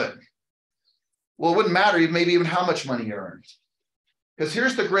have it, well, it wouldn't matter maybe even how much money you earned. Because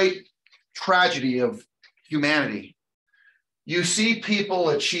here's the great tragedy of humanity. You see people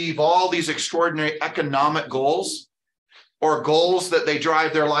achieve all these extraordinary economic goals or goals that they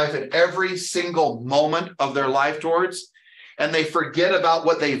drive their life at every single moment of their life towards, and they forget about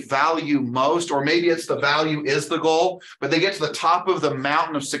what they value most, or maybe it's the value is the goal, but they get to the top of the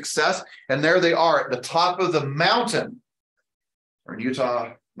mountain of success, and there they are at the top of the mountain. Or in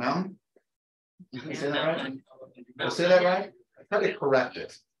Utah Mountain? Did I say that right? Did I say that right? I thought they correct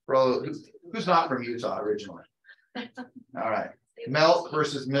it. Bro, who's not from Utah originally? All right. Milk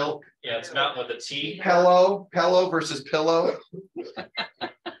versus milk. Yeah, it's mountain with a T. Pillow versus pillow.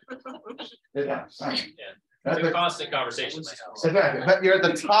 Yeah, It's a constant conversation in my house. Exactly. But you're at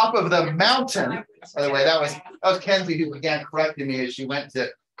the top of the mountain. By the way, that was Kenzie who began correcting me as she went to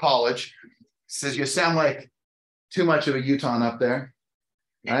college. Says you sound like too much of a Utahn up there.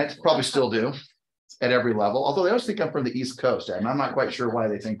 Right? Probably still do at every level. Although they always think I'm from the East Coast, and I'm not quite sure why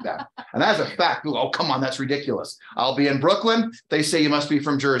they think that. And that's a fact. Oh, come on, that's ridiculous. I'll be in Brooklyn. They say you must be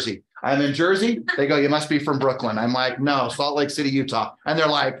from Jersey. I'm in Jersey. They go, you must be from Brooklyn. I'm like, no, Salt Lake City, Utah. And they're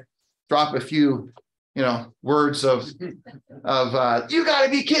like, drop a few, words of you got to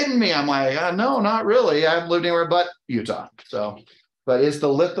be kidding me. I'm like, no, not really. I've lived anywhere but Utah. So, but it's the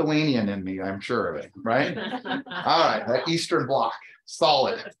Lithuanian in me. I'm sure of it. Right. All right. That Eastern Bloc.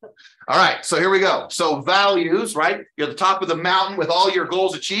 Solid. All right. So here we go. So values, right? You're at the top of the mountain with all your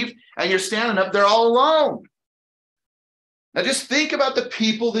goals achieved, and you're standing up there all alone. Now just think about the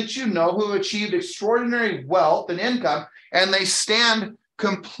people that you know who have achieved extraordinary wealth and income, and they stand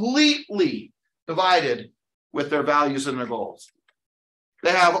completely divided with their values and their goals.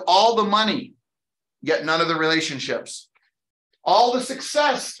 They have all the money, yet none of the relationships. All the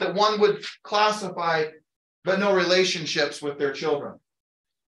success that one would classify, but no relationships with their children.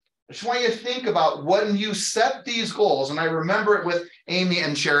 I just want you to think about when you set these goals, and I remember it with Amy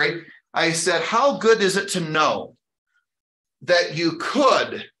and Sherry. I said, how good is it to know that you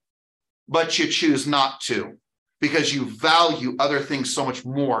could, but you choose not to, because you value other things so much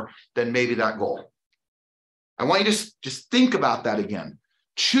more than maybe that goal. I want you to just think about that again.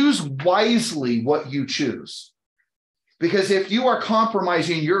 Choose wisely what you choose. Because if you are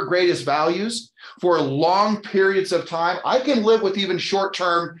compromising your greatest values for long periods of time, I can live with even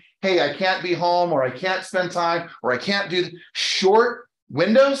short-term, hey, I can't be home, or I can't spend time, or I can't do short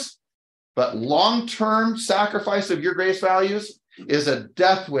windows, but long-term sacrifice of your greatest values is a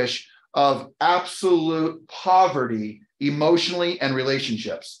death wish of absolute poverty emotionally and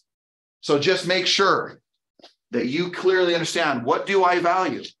relationships. So just make sure that you clearly understand, what do I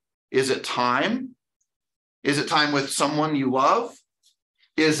value? Is it time? Is it time with someone you love?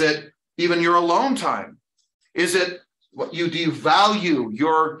 Is it even your alone time? Is it What do you value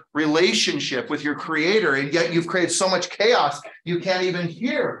your relationship with your creator, and yet you've created so much chaos you can't even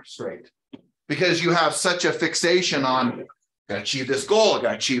hear straight because you have such a fixation on I gotta achieve this goal, I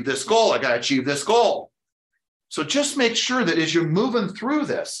gotta achieve this goal, I gotta achieve this goal. So just make sure that as you're moving through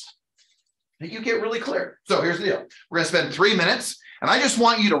this, that you get really clear. So here's the deal. We're gonna spend 3 minutes, and I just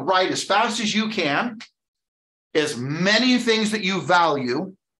want you to write as fast as you can as many things that you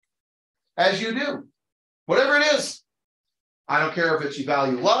value as you do, whatever it is. I don't care if it's you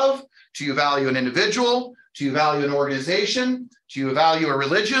value love, do you value an individual, do you value an organization, do you value a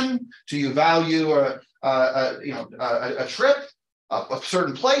religion, do you value a trip, a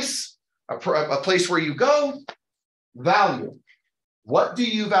certain place, a place where you go. Value. What do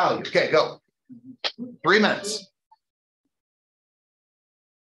you value? Okay, go. 3 minutes.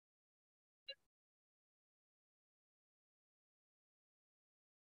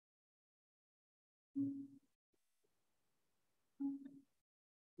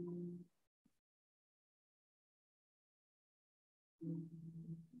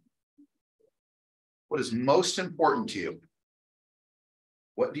 What is most important to you?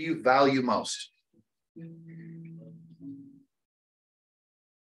 What do you value most?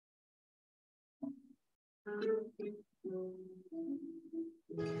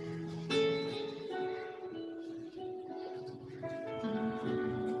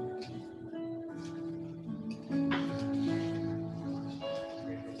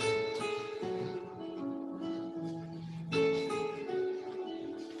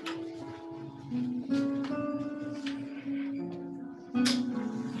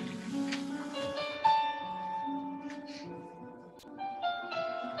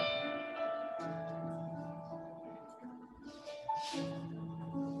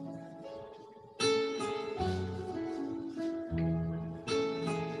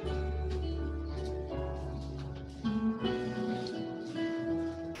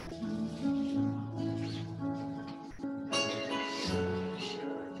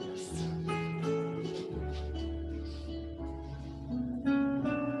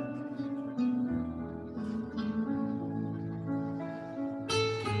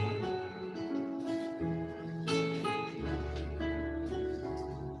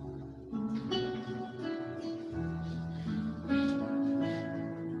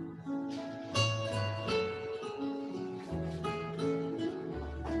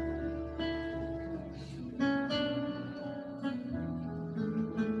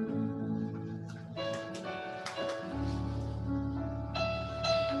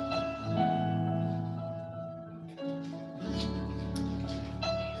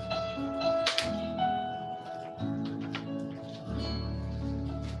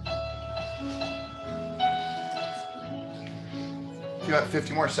 You got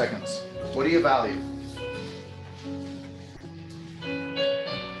 50 more seconds. What do you value?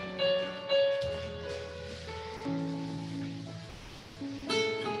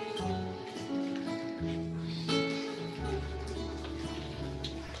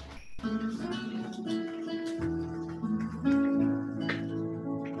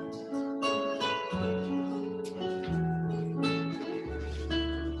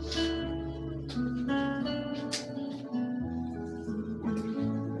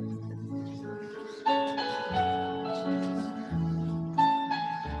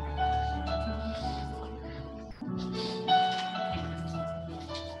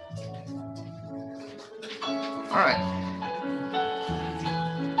 All right.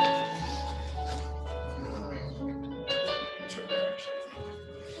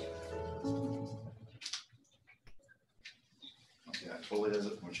 Yeah, totally does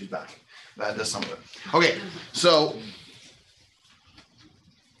it when she's back. That does something. Okay, so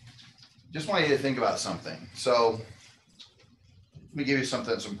just want you to think about something. So let me give you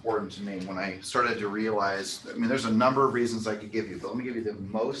something that's important to me. When I started to realize, I mean, there's a number of reasons I could give you, but let me give you the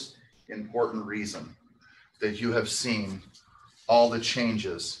most important reason that you have seen all the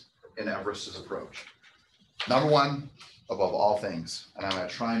changes in Everest's approach. Number one, above all things, and I'm going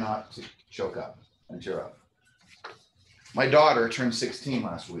to try not to choke up and tear up. My daughter turned 16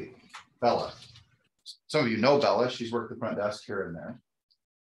 last week, Bella. Some of you know Bella. She's worked the front desk here and there.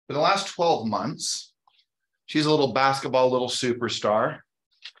 For the last 12 months, she's a little basketball, little superstar.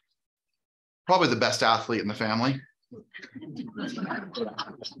 Probably the best athlete in the family.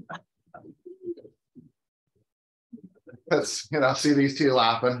 That's, see these two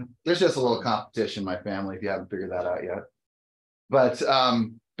laughing. There's just a little competition in my family, if you haven't figured that out yet. But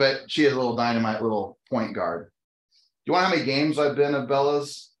she is a little dynamite little point guard. Do you want to know how many games I've been of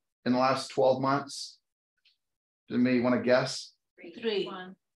Bella's in the last 12 months? Do you want to guess? 3.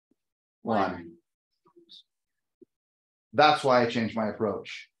 One. That's why I changed my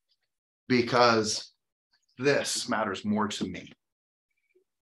approach, because this matters more to me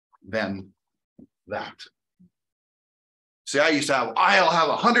than that. See, I'll have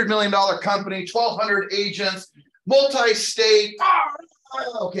 $100 million company, 1,200 agents, multi-state.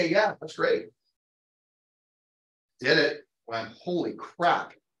 Okay, yeah, that's great. Did it, went, holy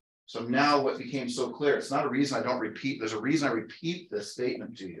crap. So now what became so clear, it's not a reason I don't repeat, there's a reason I repeat this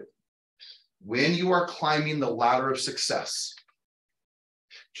statement to you. When you are climbing the ladder of success,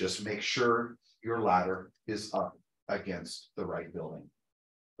 just make sure your ladder is up against the right building.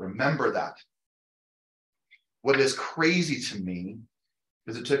 Remember that. What is crazy to me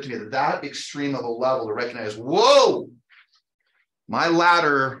is it took me to that extreme of a level to recognize, whoa, my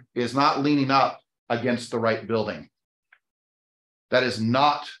ladder is not leaning up against the right building. That is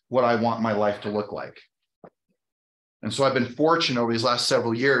not what I want my life to look like. And so I've been fortunate over these last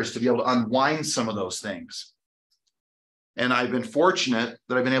several years to be able to unwind some of those things. And I've been fortunate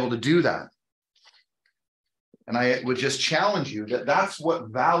that I've been able to do that. And I would just challenge you that that's what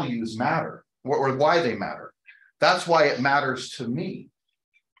values matter, or why they matter. That's why it matters to me.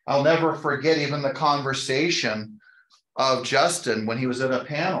 I'll never forget even the conversation of Justin when he was at a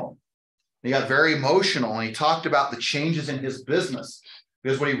panel. He got very emotional and he talked about the changes in his business,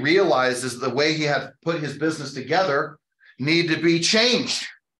 because what he realized is the way he had put his business together needed to be changed.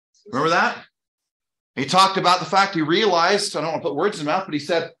 Remember that? He talked about the fact he realized, I don't want to put words in his mouth, but he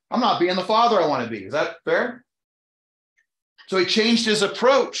said, I'm not being the father I want to be. Is that fair? So he changed his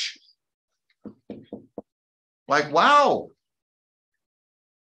approach. Like, wow.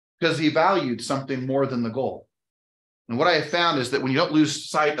 Because he valued something more than the goal. And what I have found is that when you don't lose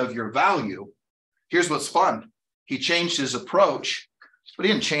sight of your value, here's what's fun. He changed his approach, but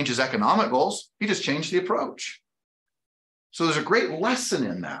he didn't change his economic goals. He just changed the approach. So there's a great lesson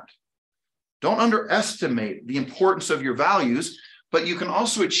in that. Don't underestimate the importance of your values, but you can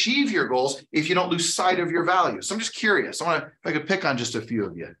also achieve your goals if you don't lose sight of your values. So I'm just curious. If I could pick on just a few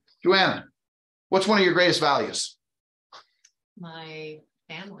of you. Joanna, what's one of your greatest values? My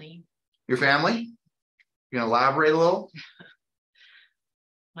family. Your family? You can elaborate a little?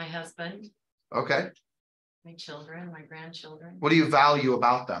 My husband. Okay. My children, my grandchildren. What do you value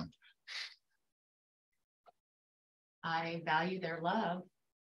about them? I value their love.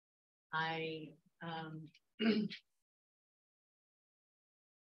 I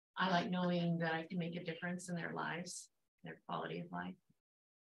like knowing that I can make a difference in their lives, their quality of life.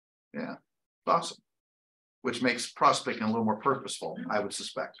 Yeah, awesome. Which makes prospecting a little more purposeful, I would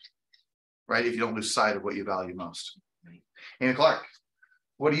suspect. Right? If you don't lose sight of what you value most. Right. Amy Clark,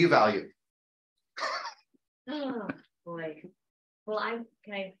 what do you value? Oh boy. Well,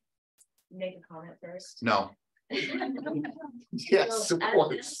 can I make a comment first? No. Yes, so of as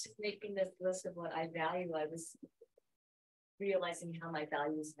course. I was making this list of what I value, I was realizing how my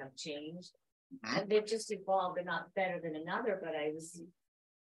values have changed. Mm-hmm. And they've just evolved. They're not better than another, but I was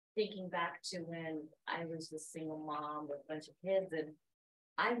thinking back to when I was a single mom with a bunch of kids, and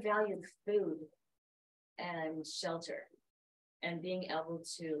I valued food and shelter and being able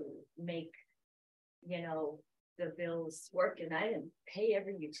to make, the bills work. And I didn't pay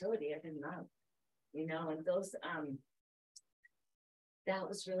every utility every month, and those, that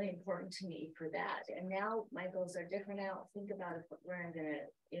was really important to me for that. And now my goals are different. I don't think about where I'm going to,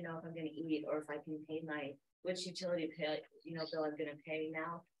 if I'm going to eat, or if I can pay which utility bill I'm going to pay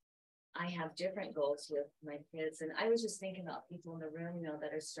now. I have different goals with my kids. And I was just thinking about people in the room,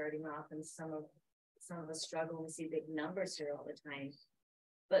 that are starting off, and some of us struggle and we see big numbers here all the time.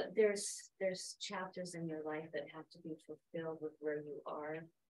 But there's chapters in your life that have to be fulfilled with where you are.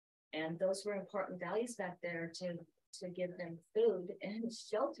 And those were important values back there to give them food and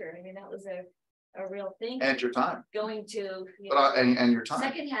shelter. I mean, that was a real thing. And your time. Going to and your time.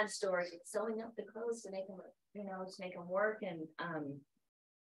 Secondhand stores, sewing up the clothes to make them, to make them work, and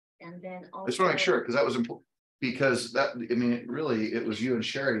then also. I just want to make sure, because that was important. Because it was you and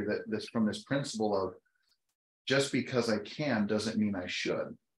Sherry that from this principle of just because I can doesn't mean I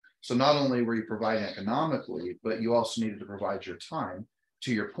should. So not only were you providing economically, but you also needed to provide your time.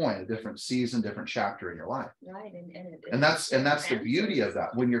 To your point, a different season, different chapter in your life. Right. And that's the beauty of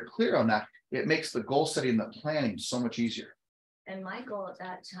that. When you're clear on that, it makes the goal setting, the planning so much easier. And my goal at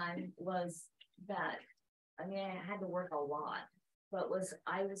that time was that, I had to work a lot, but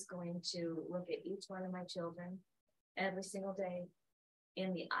I was going to look at each one of my children every single day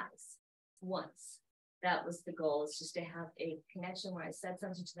in the eyes once. That was the goal, is just to have a connection where I said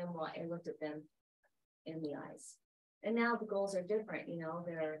something to them while I looked at them in the eyes. And now the goals are different,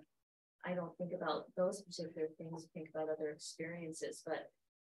 I don't think about those particular things, think about other experiences, but.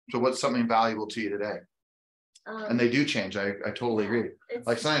 So what's something valuable to you today? And they do change. I totally agree. It's-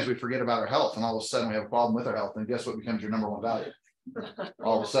 Like sometimes we forget about our health and all of a sudden we have a problem with our health, and guess what becomes your number one value?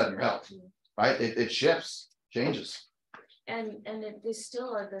 All of a sudden your health, right? It shifts, changes. And they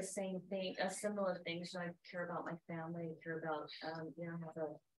still are the same thing, similar things. I care about my family, I care about, you know, have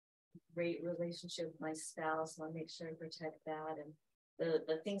a great relationship with my spouse. I want to make sure I protect that. And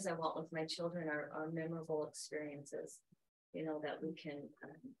the things I want with my children are memorable experiences, you know, that we can,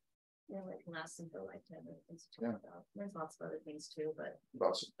 you know, it can last them for a lifetime. Things to talk about. There's lots of other things too, but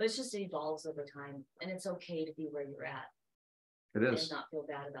Awesome. it just evolves over time, and it's okay to be where you're at It and is. not feel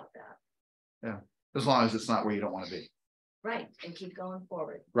bad about that. Yeah. As long as it's not where you don't want to be. Right, and keep going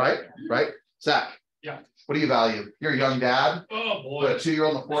forward. Right? Right? Zach. Yeah. What do you value? You're a young dad, Oh, with a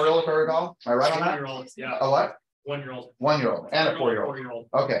 2-year-old and a 4-year-old, if I recall. Am I right on that? 2-year-old, yeah, A what? 1-year-old. 1-year-old and a 4-year-old. 4-year-old.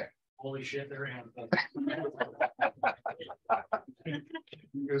 Okay. Holy shit, they're a handful.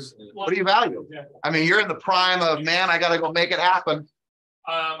 What do you value? I mean, you're in the prime of, man, I gotta go make it happen.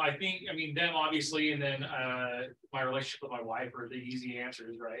 I think, I mean, them obviously, and then my relationship with my wife are the easy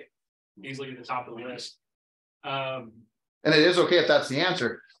answers, right? Easily at the top of the list. And it is okay if that's the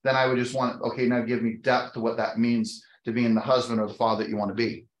answer. Then I would just want, okay, now give me depth to what that means to being the husband or the father that you want to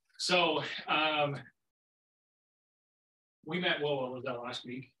be. So we met, well, what was that, last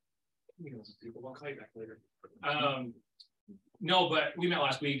week? You know, people don't call you back later. No, but we met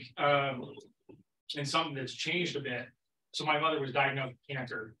last week, and something that's changed a bit. So my mother was diagnosed with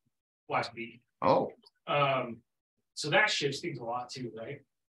cancer last week. Oh, So that shifts things a lot too, right?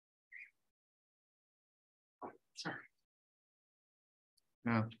 Sorry.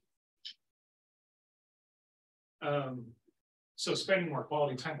 Yeah. So spending more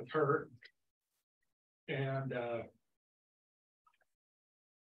quality time with her, and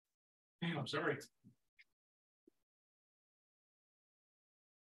man, I'm sorry.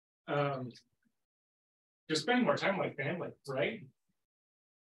 Just spending more time with my family, right?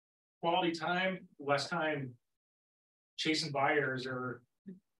 Quality time, less time chasing buyers or,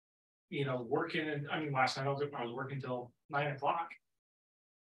 you know, working. And I mean, last night I was working till 9 o'clock.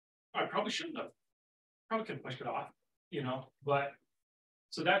 I probably shouldn't have. Probably could have pushed it off, you know. But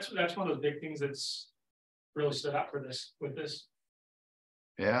so that's one of the big things that's really stood out for this with this.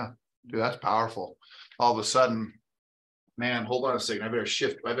 yeah, dude, that's powerful. All of a sudden, man, hold on a second. I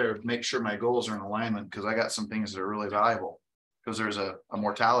better make sure my goals are in alignment, because I got some things that are really valuable, because there's a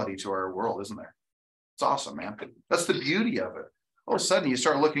mortality to our world, isn't there? It's awesome, man. That's the beauty of it. All of a sudden you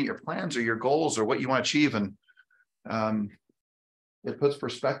start looking at your plans or your goals or what you want to achieve, and it puts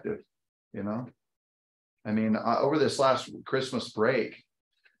perspective, you know. I mean, over this last Christmas break,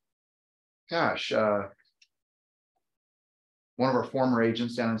 gosh, one of our former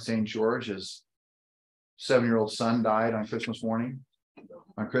agents down in St. George, his 7-year-old son died on Christmas morning.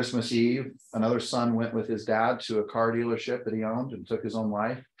 On Christmas Eve, another son went with his dad to a car dealership that he owned and took his own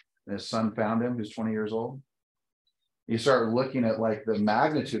life. And his son found him, who's 20 years old. You start looking at like the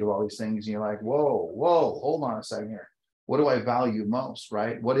magnitude of all these things, and you're like, whoa, hold on a second here. What do I value most,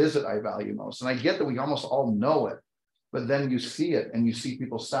 right? What is it I value most? And I get that we almost all know it, but then you see it, and you see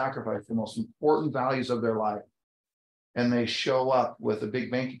people sacrifice the most important values of their life, and they show up with a big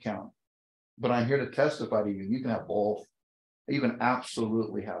bank account. But I'm here to testify to you, you can have both. You can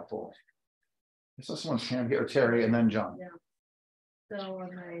absolutely have both. I saw someone's hand here, Terry, and then John. Yeah. So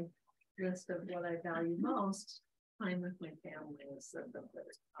on my list of what I value most, time with my family is at the very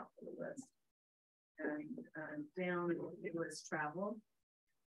top of the list. And down it was travel.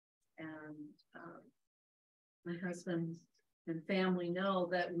 And my husband and family know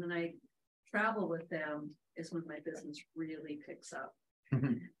that when I travel with them is when my business really picks up.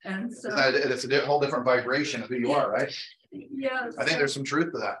 And so It's a whole different vibration of who you are, right? yeah, I think there's some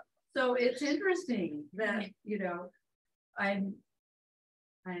truth to that. so it's interesting that, you know, I'm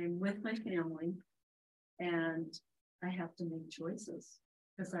with my family and I have to make choices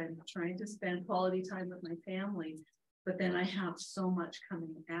because I'm trying to spend quality time with my family, but then I have so much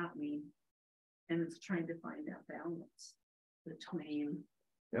coming at me, and it's trying to find that balance between,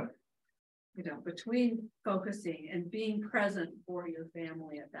 you know, between focusing and being present for your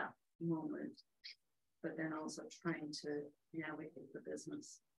family at that moment, but then also trying to navigate the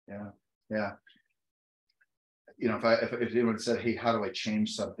business. Yeah. You know, if anyone said, hey, how do I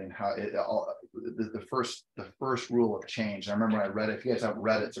change something? The first rule of change. I remember when I read it. If you guys haven't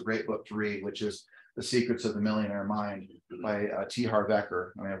read it, it's a great book to read, which is The Secrets of the Millionaire Mind by T. Harv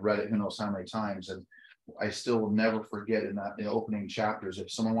Eker. I mean, I've read it who knows how many times, and I still will never forget in the opening chapters,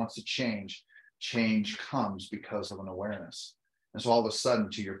 if someone wants to change comes because of an awareness. And so all of a sudden,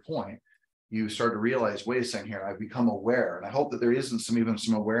 to your point, you start to realize, wait a second here, I've become aware. And I hope that there isn't even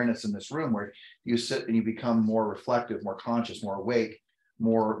some awareness in this room where you sit and you become more reflective, more conscious, more awake,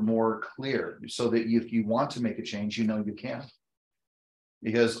 more clear, so that if you want to make a change, you know you can.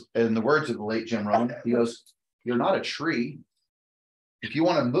 Because in the words of the late Jim Rohn, he goes, you're not a tree. If you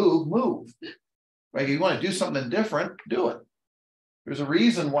want to move, move. Right? If you want to do something different, do it. There's a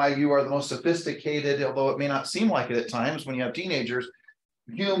reason why you are the most sophisticated, although it may not seem like it at times when you have teenagers,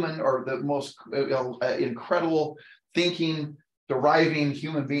 human, or the most incredible thinking, deriving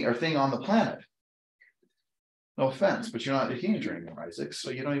human being or thing on the planet. No offense, but you're not a teenager anymore, Isaac,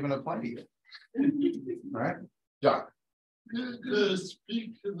 so you don't even apply to you. All right, John. To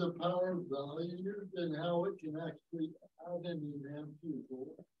speak to the power of value and how it can actually add and enhance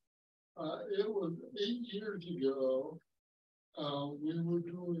people. It was 8 years ago. We were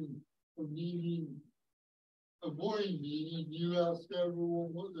doing a meeting, a morning meeting. You asked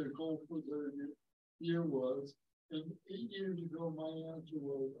everyone what their goal for their year was. And 8 years ago, my answer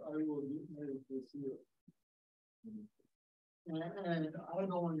was, I will get married this year. And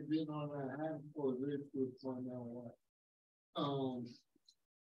I'd only been on a handful of this with my now wife.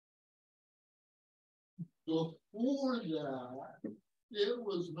 Before that, it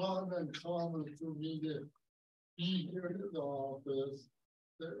was not uncommon for me to be here at the office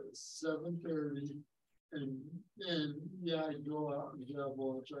at 7:30, and yeah, I'd go out and grab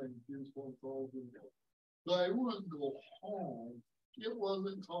lunch, I'd do phone calls, but I wouldn't go home. It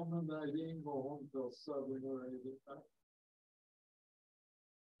wasn't common that I didn't go home till 7 or 8 at night.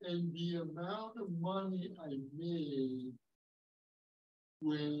 And the amount of money I made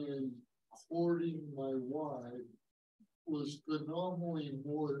when courting my wife was phenomenally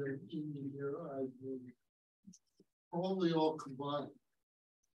more than any year I made, probably all combined.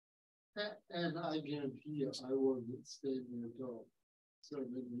 And I guarantee you, I wasn't staying there till 7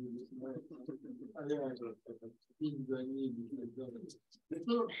 years at night. I had things I needed to get done.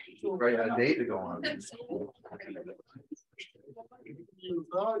 So Right, a date to go on. You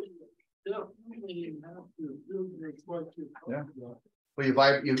value definitely have to build your question. Yeah. Well,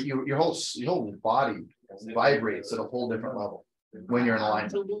 your whole body vibrates at a whole different level when you're in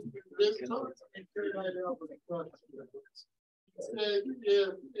alignment. If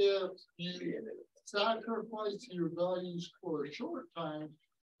you sacrifice your values for a short time,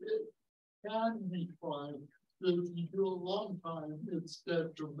 it can be fine. But if you do a long time, it's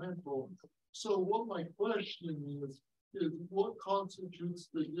detrimental. So what my question is what constitutes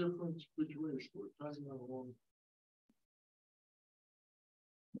the difference between a short time and a long time?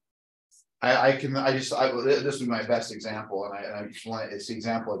 This was my best example, and it's the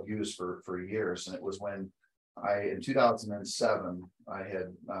example I've used for years, and it was when in 2007 I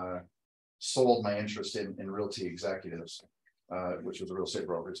had sold my interest in Realty Executives, which was a real estate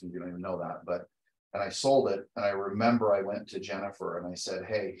brokerage, and you don't even know that, and I sold it, and I remember I went to Jennifer and I said,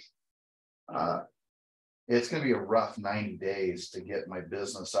 hey, it's going to be a rough 90 days to get my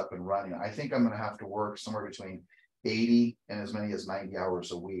business up and running. I think I'm going to have to work somewhere between 80 and as many as 90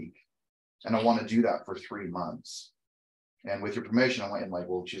 hours a week. And I want to do that for 3 months. And with your permission, I went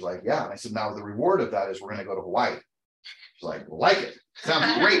and she's like, yeah. And I said, now the reward of that is we're going to go to Hawaii. She's like, like it.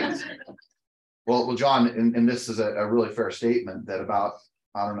 Sounds great. Well, John, and this is a really fair statement that about,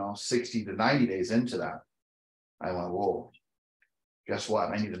 I don't know, 60 to 90 days into that, I went, whoa, guess what?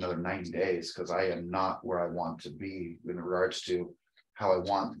 I need another 90 days because I am not where I want to be in regards to how I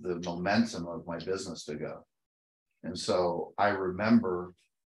want the momentum of my business to go. And so I remember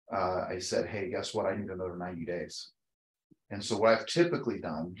I said, hey, guess what? I need another 90 days. And so what I've typically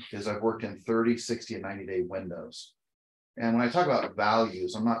done is I've worked in 30, 60, and 90-day windows. And when I talk about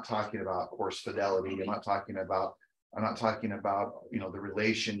values, I'm not talking about, of course, fidelity. I'm not talking about, the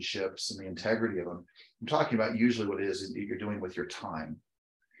relationships and the integrity of them. I'm talking about usually what it is that you're doing with your time.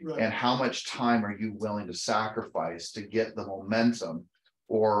 Right. And how much time are you willing to sacrifice to get the momentum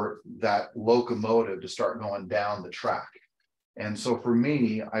or that locomotive to start going down the track. And so for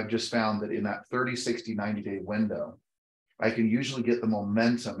me, I've just found that in that 30, 60, 90-day window, I can usually get the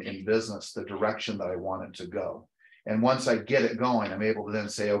momentum in business, the direction that I want it to go. And once I get it going, I'm able to then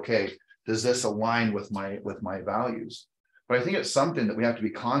say, okay, does this align with my values? But I think it's something that we have to be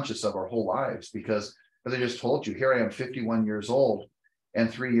conscious of our whole lives, because as I just told you, here I am 51 years old. And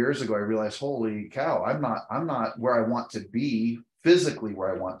 3 years ago, I realized, holy cow, I'm not where I want to be, physically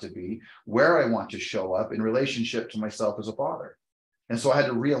where I want to be, where I want to show up in relationship to myself as a father. And so I had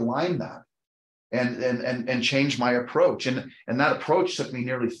to realign that and change my approach. And that approach took me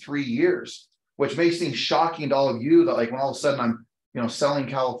nearly 3 years, which may seem shocking to all of you that when all of a sudden I'm, selling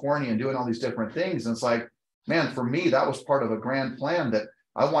California and doing all these different things. And it's like, man, for me, that was part of a grand plan that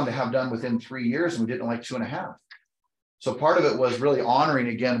I wanted to have done within 3 years, and we did it in like 2.5. So part of it was really honoring,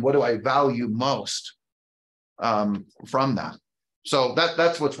 again, what do I value most from that. So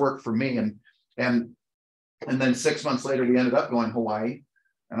that's what's worked for me. And then 6 months later, we ended up going to Hawaii.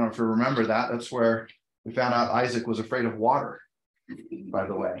 I don't know if you remember that. That's where we found out Isaac was afraid of water, by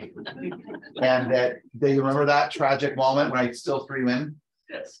the way. And do you remember that tragic moment when I still threw him in?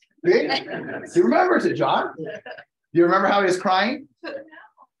 Yes. Do you remember it, John? Do you remember how he was crying?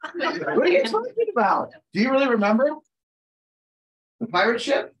 What are you talking about? Do you really remember? The pirate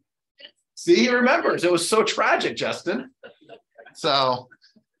ship? See, he remembers. It was so tragic, Justin. So.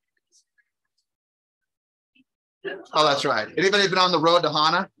 Oh, that's right. Anybody been on the road to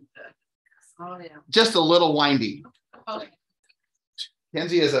Hana? Oh, yeah. Just a little windy. Oh.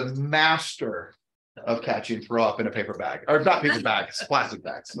 Kenzie is a master of catching throw up in a paper bag, or not paper bag, it's plastic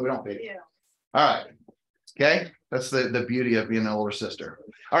bags. We don't pay. Yeah. All right. Okay. That's the beauty of being an older sister.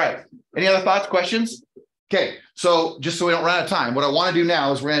 All right. Any other thoughts, questions? Okay. So just so we don't run out of time, what I want to do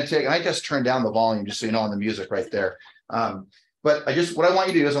now is we're going to take, I just turned down the volume just so you know on the music right there. But what I want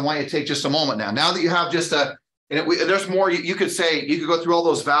you to do is I want you to take just a moment now that you have just there's more you could say, you could go through all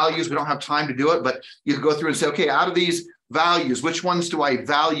those values. We don't have time to do it, but you could go through and say, okay, out of these values, which ones do I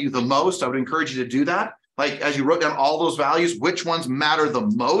value the most? I would encourage you to do that. Like as you wrote down all those values, which ones matter the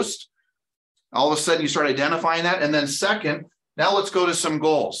most? All of a sudden you start identifying that. And then second, now let's go to some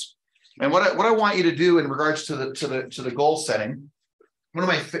goals. And what I want you to do in regards to the goal setting, one of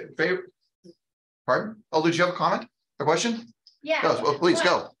my favorite, pardon? Oh, did you have a comment, a question? Yeah. Go, well, please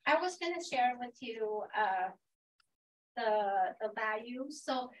go. I was going to share with you the values.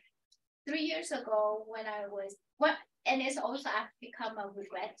 So 3 years ago when I was, and it's also become a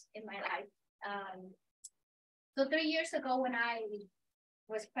regret in my life. So 3 years ago when I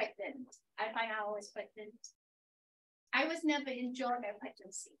was pregnant, I found out I was pregnant. I was never enjoying my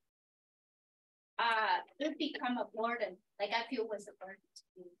pregnancy. It become a burden, like I feel was a burden to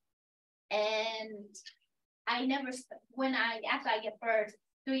me. And I never, after I get birth,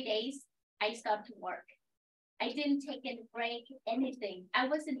 3 days, I stopped to work. I didn't take any break, anything. I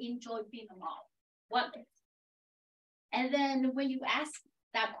wasn't enjoying being a mom. What? And then when you ask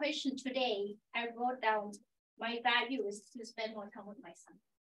that question today, I wrote down my value is to spend more time with my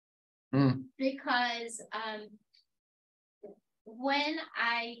son. Because when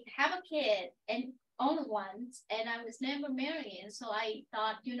I have a kid, and only once, and I was never married, so I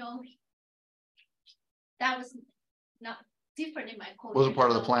thought, that was not different in my culture. Wasn't part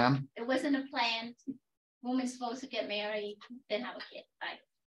of the plan? It wasn't a plan. Woman's supposed to get married, then have a kid, right?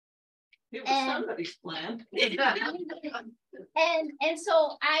 It was somebody's plan. and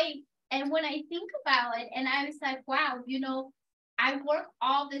so when I think about it, and I was like, wow, I worked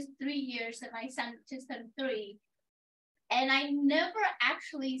all this 3 years, and my son just turned 3, and I never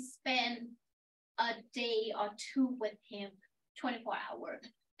actually spent a day or two with him, 24 hours.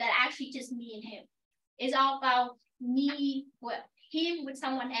 That actually just me and him. It's all about me with him, with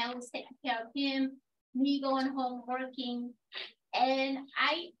someone else taking care of him, me going home working. And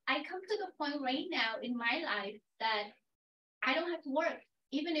I come to the point right now in my life that I don't have to work,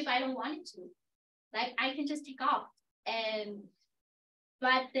 even if I don't want it to. Like I can just take off.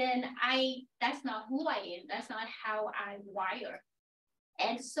 But then that's not who I am. That's not how I wire.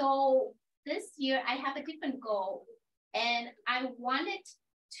 And so this year I have a different goal, and I wanted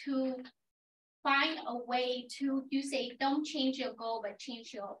to find a way to, you say, don't change your goal, but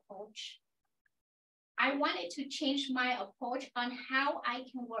change your approach. I wanted to change my approach on how I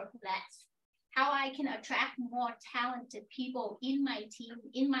can work less, how I can attract more talented people in my team,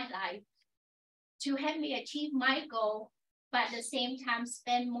 in my life, to help me achieve my goal, but at the same time,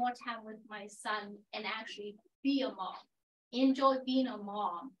 spend more time with my son and actually be a mom, enjoy being a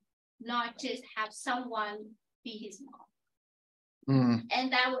mom, not just have someone be his mom.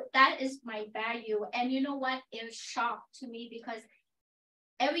 And that is my value. And you know what? It was shock to me because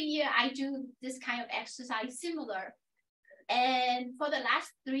every year I do this kind of exercise similar. And for the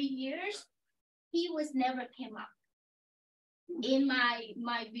last 3 years, he never came up. In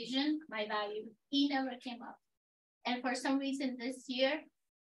my vision, my value, he never came up. And for some reason this year,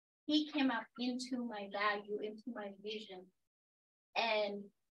 he came up into my value, into my vision. And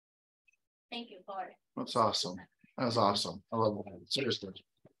thank you for it. That's awesome. That was awesome. I love that. Seriously.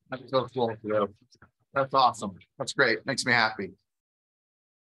 That's so cool. That's awesome. That's great. Makes me happy.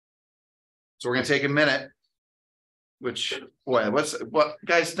 So we're going to take a minute, which, boy,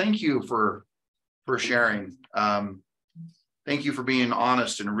 guys, thank you for sharing. Thank you for being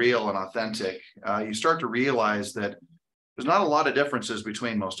honest and real and authentic. You start to realize that there's not a lot of differences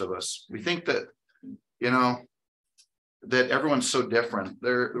between most of us. We think that, that everyone's so different.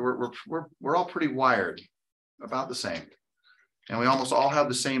 We're all pretty wired about the same. And we almost all have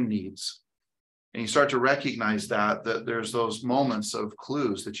the same needs. And you start to recognize that there's those moments of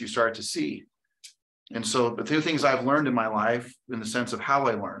clues that you start to see. And so the two things I've learned in my life, in the sense of how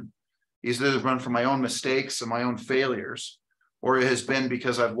I learn, is either run from my own mistakes and my own failures, or it has been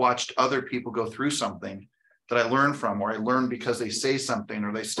because I've watched other people go through something that I learn from, or I learn because they say something,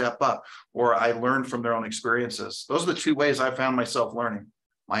 or they step up, or I learn from their own experiences. Those are the two ways I found myself learning: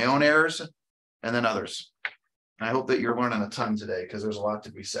 my own errors and then others. And I hope that you're learning a ton today, because there's a lot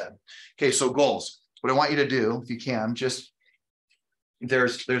to be said. Okay, so goals. What I want you to do, if you can, just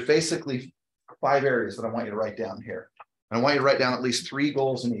there's basically 5 areas that I want you to write down here. And I want you to write down at least 3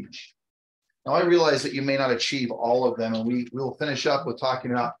 goals in each. Now, I realize that you may not achieve all of them, and we will finish up with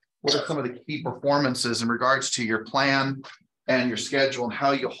talking about what are some of the key performances in regards to your plan and your schedule and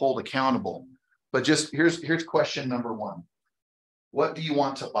how you hold accountable. But just here's question number 1. What do you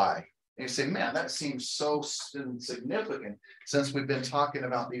want to buy? And you say, man, that seems so insignificant since we've been talking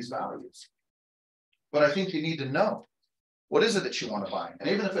about these values. But I think you need to know, what is it that you want to buy? And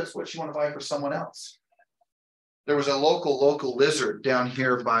even if it's what you want to buy for someone else. There was a local lizard down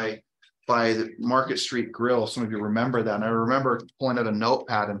here by the Market Street Grill. Some of you remember that. And I remember pulling out a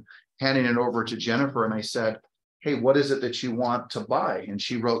notepad and handing it over to Jennifer. And I said, hey, what is it that you want to buy? And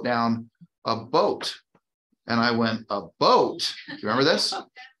she wrote down a boat. And I went, a boat? Do you remember this?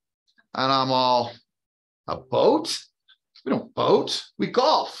 And I'm all, a boat? We don't boat, we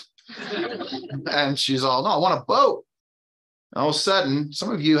golf. And she's all, no, I want a boat. And all of a sudden,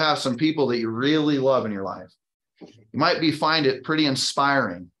 some of you have some people that you really love in your life. You might find it pretty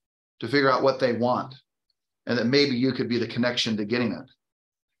inspiring to figure out what they want, and that maybe you could be the connection to getting it.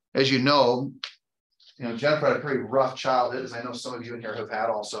 As you know, Jennifer had a pretty rough childhood, as I know some of you in here have had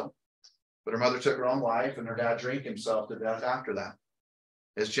also. But her mother took her own life, and her dad drank himself to death after that.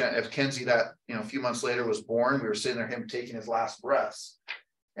 As Kenzie, that a few months later, was born, we were sitting there, him taking his last breaths.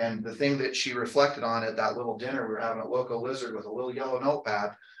 And the thing that she reflected on at that little dinner we were having at Loco Lizard with a little yellow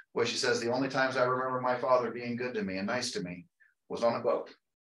notepad, where she says, the only times I remember my father being good to me and nice to me was on a boat.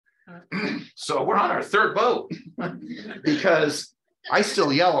 So we're on our 3rd boat because I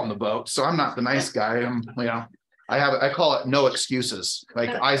still yell on the boat. So I'm not the nice guy. I call it no excuses. Like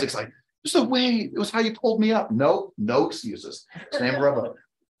Isaac's like, it's the way, it was how you pulled me up. No excuses. It's the name of our boat.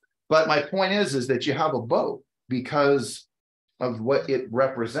 But my point is that you have a boat because of what it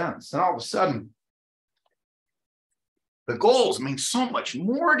represents. And all of a sudden, the goals mean so much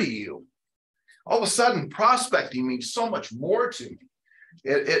more to you. All of a sudden, prospecting means so much more to me.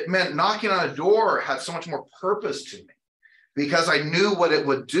 It meant knocking on a door had so much more purpose to me, because I knew what it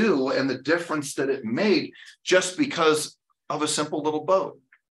would do and the difference that it made just because of a simple little boat.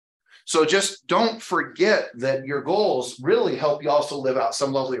 So just don't forget that your goals really help you also live out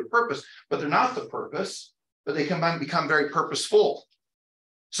some level of your purpose, but they're not the purpose, but they can become very purposeful.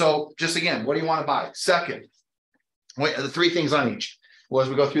 So just again, what do you want to buy? Second, the 3 things on each. Well, as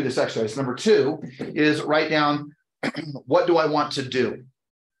we go through this exercise, number 2 is write down, what do I want to do?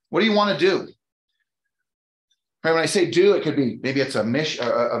 What do you want to do? Right, when I say do, it could be, maybe it's a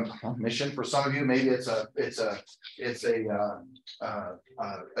mission for some of you. Maybe it's a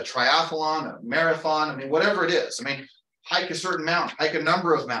triathlon, a marathon. I mean, whatever it is. I mean, hike a certain mountain, hike a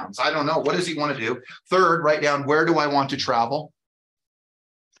number of mountains. I don't know. What does he want to do? 3rd, write down, where do I want to travel?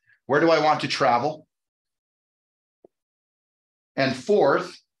 Where do I want to travel? And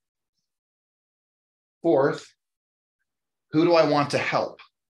fourth, who do I want to help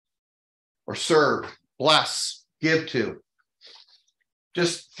or serve, bless, give to?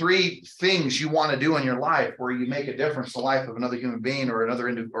 Just 3 things you want to do in your life where you make a difference in the life of another human being or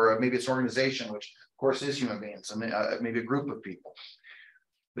or maybe it's an organization, which of course is human beings, and maybe a group of people.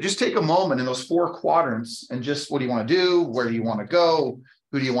 But just take a moment in those 4 quadrants and just, what do you want to do? Where do you want to go?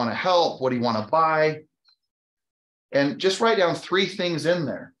 Who do you want to help? What do you want to buy? And just write down 3 things in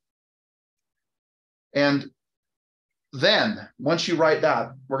there. And then once you write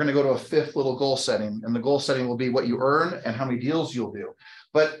that, we're going to go to a 5th little goal setting, and the goal setting will be what you earn and how many deals you'll do.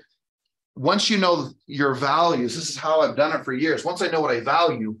 But once you know your values, this is how I've done it for years. Once I know what I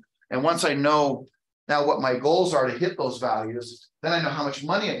value, and once I know now what my goals are to hit those values, then I know how much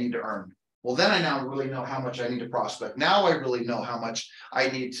money I need to earn. Well, then I now really know how much I need to prospect. Now I really know how much I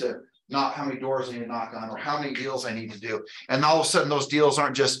need to, not how many doors I need to knock on or how many deals I need to do. And all of a sudden those deals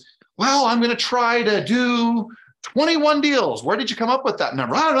aren't just, well, I'm going to try to do 21 deals. Where did you come up with that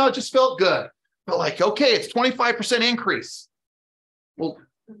number? I don't know. It just felt good. But like, okay, it's 25% increase. Well,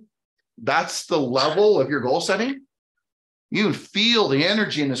 that's the level of your goal setting. You can feel the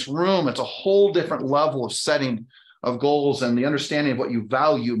energy in this room. It's a whole different level of setting of goals and the understanding of what you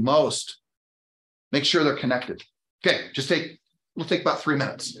value most, make sure they're connected. Okay, we'll take about 3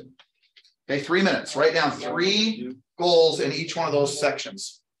 minutes. Okay, 3 minutes. Write down 3 goals in each one of those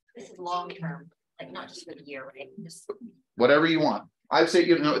sections. This is long term, like not just for the year, right? Just Whatever you want. I'd say,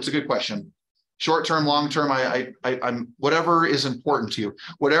 it's a good question. Short term, long term, I'm whatever is important to you,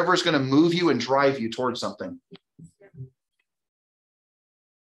 whatever is going to move you and drive you towards something.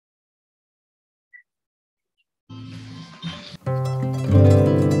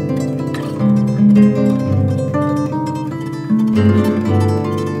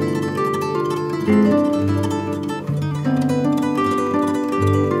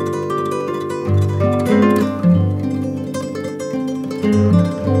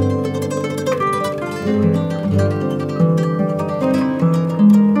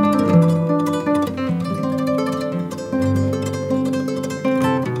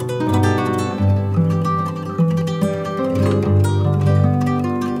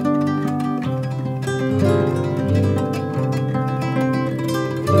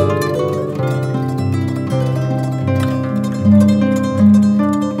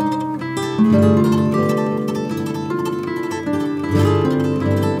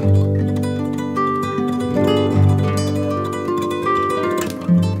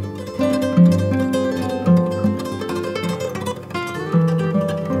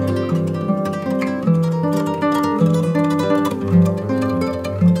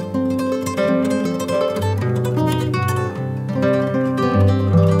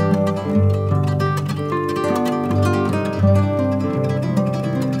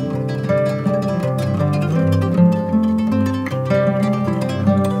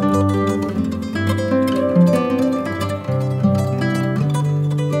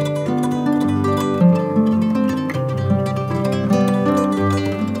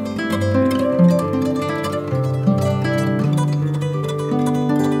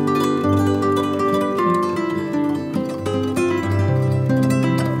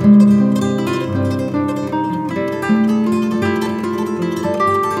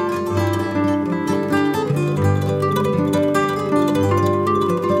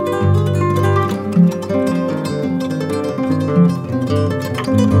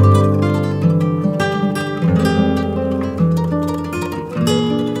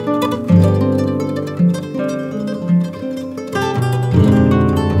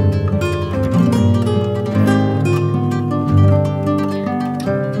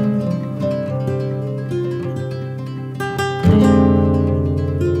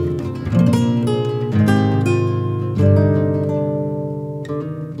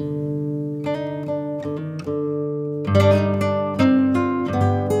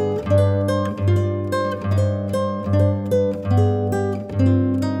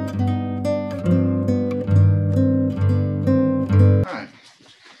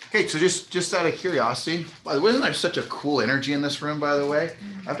 So just out of curiosity, wasn't there such a cool energy in this room, by the way?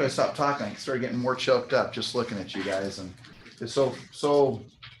 After I stopped talking, I started getting more choked up just looking at you guys. And it's so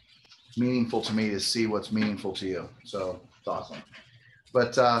meaningful to me to see what's meaningful to you. So it's awesome.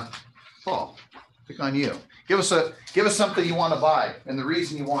 But Paul, pick on you. Give us something you want to buy and the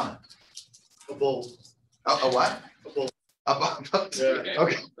reason you want it. A boat. A what? A boat. A boat. Yeah.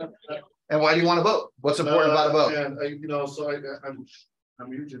 Okay. And why do you want a boat? What's important about a boat? And so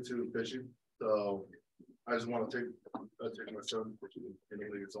I'm huge into fishing, so I just want to take my son fishing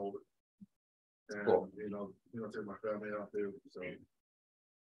when he gets older, and cool. Take my family out there. So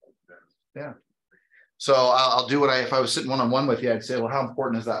yeah. So I'll do what if I was sitting one-on-one with you, I'd say, well, how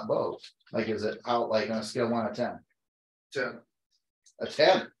important is that boat? Like, is it out like on a scale of 1 to 10? 10. A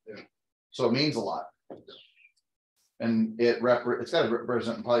 10. Yeah. So it means a lot. And it's got to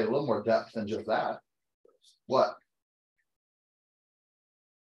represent probably a little more depth than just that. What?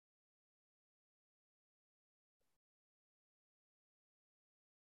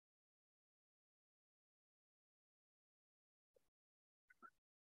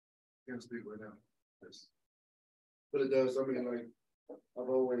 Can't speak right now. But it does. I mean, like, I've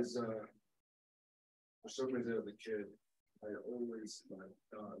always, for some reason as a kid, I always man,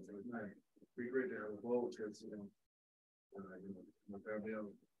 it'd be great to have a boat because my family,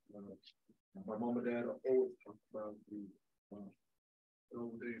 my mom and dad always talk about the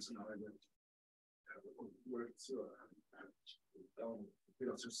old days and how I worked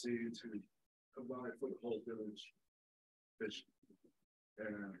to see to provide for the whole village fishing.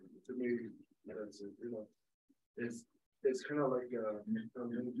 And to me, that's it's kind of like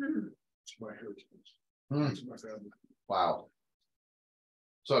my heritage, to my family. Wow.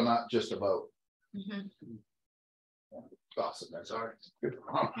 So not just a boat. Mm-hmm. Awesome, that's all right.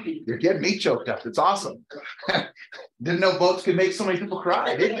 You're getting me choked up. It's awesome. Didn't know boats could make so many people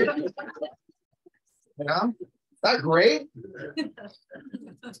cry, did you? Yeah, that great.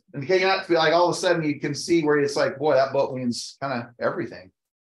 And can you not feel like all of a sudden you can see where it's like, boy, that boat means kind of everything.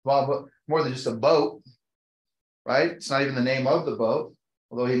 Well, but more than just a boat, right? It's not even the name of the boat,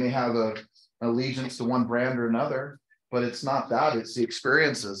 although he may have an allegiance to one brand or another, but it's not that. It's the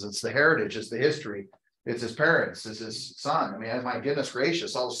experiences, it's the heritage, it's the history. It's his parents, it's his son. I mean, my goodness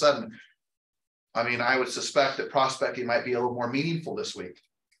gracious, all of a sudden, I mean, I would suspect that prospecting might be a little more meaningful this week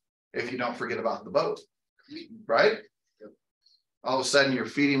if you don't forget about the boat, right? All of a sudden, you're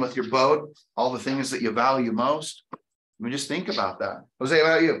feeding with your boat, all the things that you value most. I mean, just think about that. Jose, how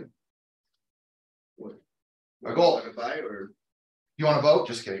about you? A goal. You want to vote?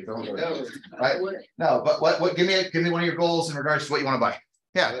 Just kidding. Don't vote. Right? No, but what? Give me one of your goals in regards to what you want to buy.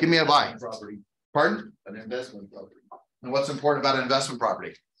 Yeah, give me a buy. Property. Pardon? An investment property. And what's important about an investment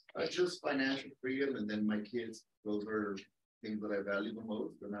property? Just financial freedom, and then my kids, those are things that I value the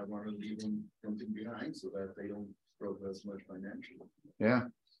most, and I want to leave them something behind so that they don't struggle as much financially. Yeah.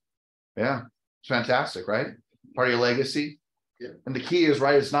 Yeah. It's fantastic, right? Part of your legacy. Yeah. And the key is,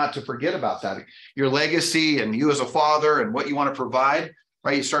 right, is not to forget about that. Your legacy and you as a father and what you want to provide,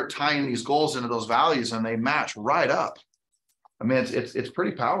 right? You start tying these goals into those values and they match right up. I mean, it's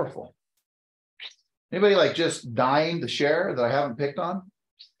pretty powerful. Anybody like just dying to share that I haven't picked on?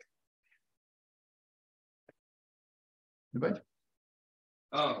 Anybody?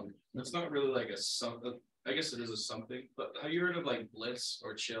 It's not really like I guess it is a something, but have you heard of like Blitz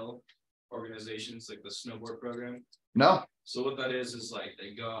or Chill organizations like the snowboard program? No. So what that is like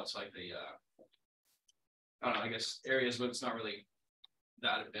they go out to like the I don't know, I guess areas where it's not really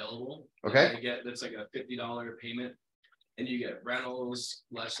that available. Okay. They get that's like a $50 payment, and you get rentals,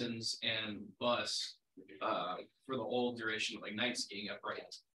 lessons, and bus for the whole duration of like night skiing at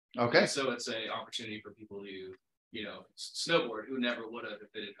Bright. Okay. And so it's a opportunity for people to, you know, snowboard who never would have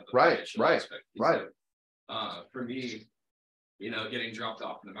if they didn't have the Right, financial right, aspect. right. So, for me, you know, getting dropped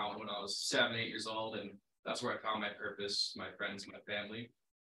off in the mountain when I was 7, 8 years old, and that's where I found my purpose. My friends, my family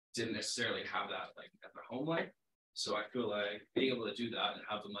didn't necessarily have that like at their home life. So I feel like being able to do that and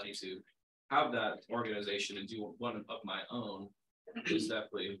have the money to have that organization and do one of my own is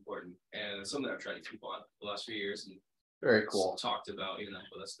definitely important, and it's something I've tried to keep on the last few years and very cool. Talked about, you know,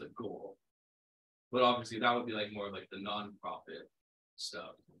 but that's the goal. But obviously that would be like more like the nonprofit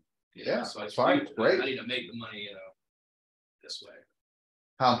stuff. Yeah, so that's fine. Great. I need to make the money, you know, this way.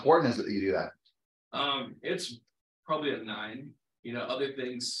 How important is it that you do that? It's probably a 9. You know, other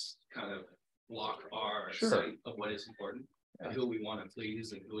things kind of block our Sure. sight of what is important and who we want to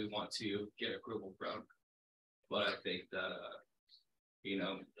please and who we want to get approval from. But I think that you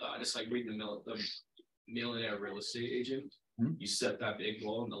know, just like reading the Millionaire Real Estate Agent, you set that big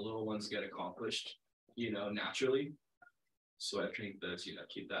goal and the little ones get accomplished, you know, naturally. So I think that, you know,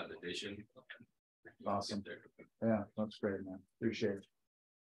 keep that in the vision. Awesome. Yeah, that's great, man. Appreciate it.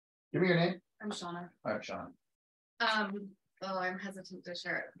 Give me your name. I'm Shauna. All right, Shauna. Well, I'm hesitant to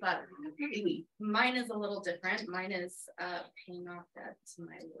share it, but mine is a little different. Mine is paying off debt to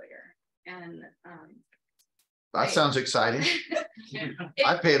my lawyer. And that sounds exciting.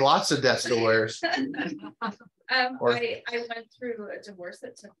 I paid lots of debts to lawyers. I went through a divorce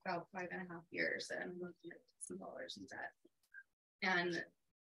that took about 5.5 years and was some dollars in debt. And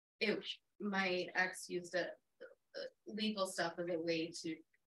my ex used legal stuff as a way to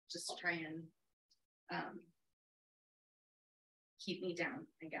just try and keep me down,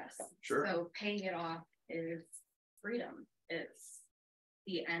 I guess. Sure. So paying it off is freedom. It's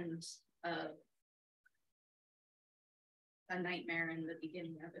the end of a nightmare and the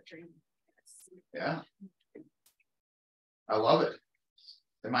beginning of a dream. Yeah. I love it.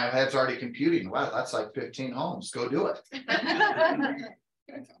 And my head's already computing. Wow, that's like 15 homes. Go do it.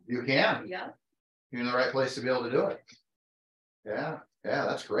 You can. Yeah. You're in the right place to be able to do it. Yeah. Yeah,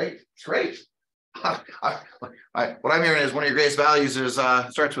 that's great. It's great. What I'm hearing is one of your greatest values is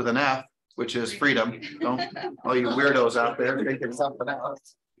starts with an F, which is freedom. Don't all you weirdos out there thinking something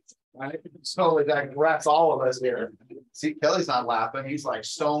else. Right? So that wraps all of us here. See, Kelly's not laughing. He's like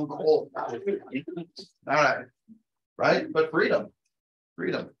stone cold. All right. Right? But freedom.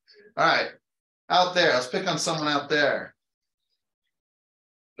 Freedom. All right. Out there. Let's pick on someone out there.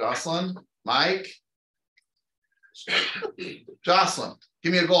 Jocelyn, Mike. Jocelyn,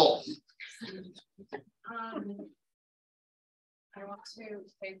 give me a goal. I want to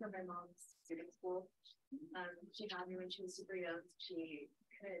pay for my mom's student school. She had me when she was super young. She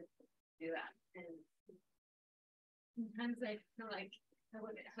could do that, and sometimes I feel like I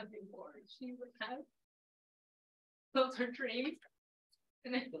wouldn't have been born. She would have. those are dreams.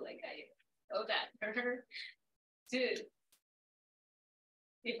 And I feel like I owe that to her to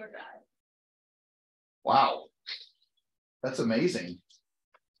give her that. Wow. That's amazing.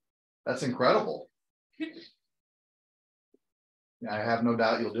 That's incredible. I have no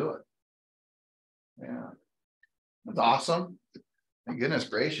doubt you'll do it. Yeah. That's awesome. My goodness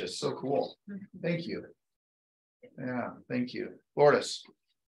gracious. So cool. Thank you. Yeah. Thank you. Lourdes,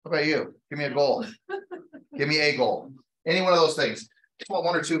 how about you? Give me a goal. Give me a goal. Any one of those things. Just want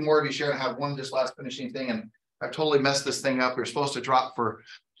one or two more of you share and have one just last finishing thing. And I've totally messed this thing up. We were supposed to drop for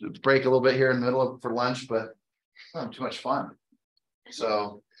break a little bit here in the middle of for lunch, but too much fun.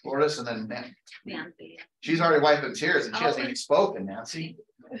 So Lourdes and then Nancy. She's already wiping tears and she hasn't even spoken, Nancy.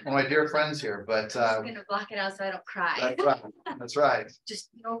 One of my dear friends here, but I'm gonna block it out so I don't cry. That's right. That's right. Just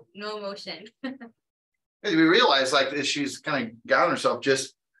no emotion. We realize like as she's kind of got on herself,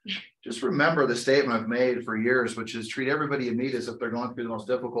 just remember the statement I've made for years, which is treat everybody you meet as if they're going through the most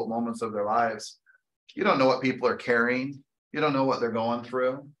difficult moments of their lives. You don't know what people are carrying. You don't know what they're going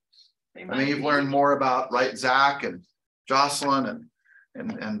through. I mean, you've learned more about Zach and Jocelyn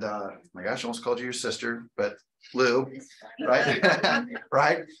and my gosh, I almost called you your sister, but Lou, right?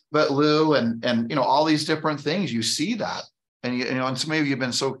 Right. But Lou and all these different things, you see that. And and so maybe you've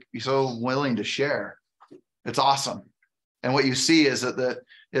been so willing to share. It's awesome. And what you see is that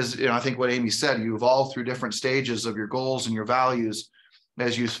I think what Amy said, you evolve through different stages of your goals and your values.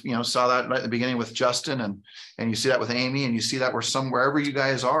 As you saw that right at the beginning with Justin and you see that with Amy and you see that wherever you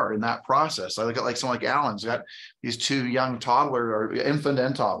guys are in that process. I look at like someone like Alan's got these two young toddler or infant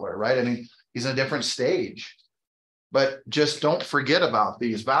and toddler, right? I mean, he's in a different stage, but just don't forget about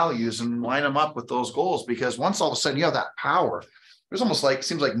these values and line them up with those goals, because once all of a sudden you have that power, there's almost like,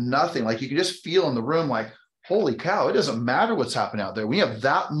 seems like nothing, like you can just feel in the room, like, holy cow, it doesn't matter what's happening out there. We have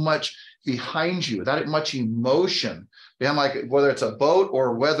that much behind you, that much emotion behind, like whether it's a boat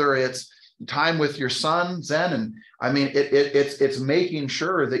or whether it's time with your son, Zen. And I mean, it's making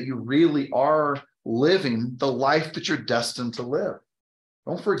sure that you really are living the life that you're destined to live.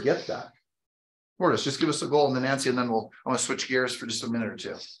 Don't forget that. Lourdes, just give us a goal, and then Nancy, and then I want to switch gears for just a minute or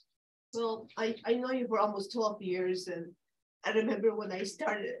two. Well, I know you for almost 12 years, and I remember when I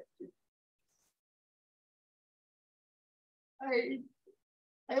started, I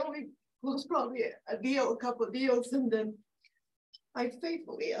only closed probably a deal, a couple of deals, and then I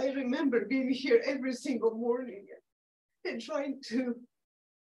remember being here every single morning and trying to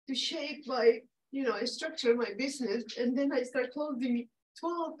shape my, structure my business. And then I start closing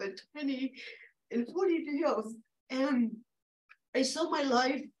 12 and 20 and 40 deals. And I saw my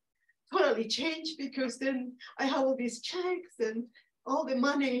life totally change, because then I have all these checks and all the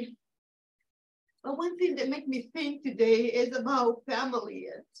money. But one thing that made me think today is about family.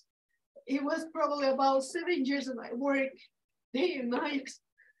 It was probably about 7 years of my work day and night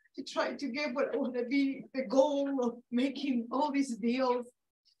to try to get what I want to be, the goal of making all these deals.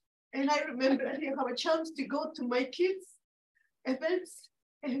 And I remember I didn't have a chance to go to my kids' events,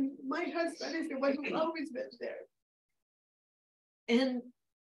 and my husband is the one who always been there. And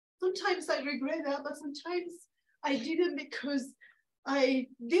sometimes I regret that, but sometimes I didn't, because I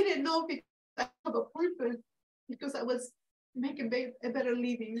didn't know because I have a purpose, because I was making a better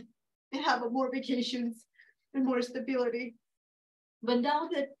living and have more vacations and more stability. But now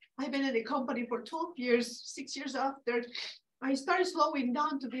that I've been in the company for 12 years, 6 years after, I started slowing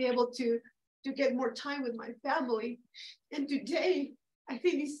down to be able to get more time with my family. And today, I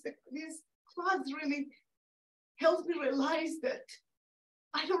think this class really helps me realize that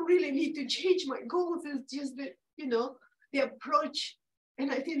I don't really need to change my goals. It's just that, the approach. And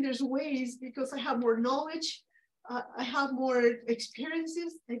I think there's ways, because I have more knowledge, I have more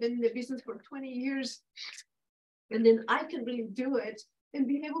experiences. I've been in the business for 20 years. And then I can really do it and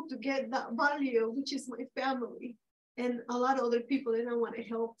be able to get that value, which is my family and a lot of other people that I want to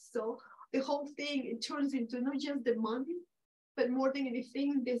help. So the whole thing, it turns into not just the money, but more than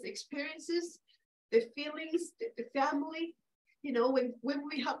anything, these experiences, the feelings, the family. When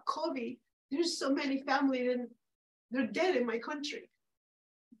we have COVID, there's so many families and they're dead in my country.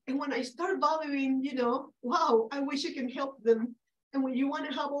 And when I start valuing, wow, I wish I can help them. And when you want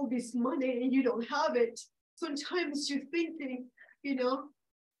to have all this money and you don't have it, sometimes you're thinking,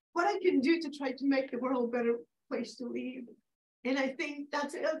 what I can do to try to make the world a better place to live. And I think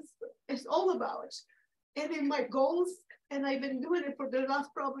that's it's all about. And in my goals, and I've been doing it for the last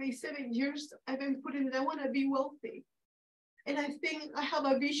probably 7 years, I've been putting it, I want to be wealthy. And I think I have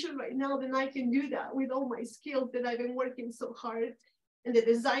a vision right now that I can do that with all my skills that I've been working so hard in the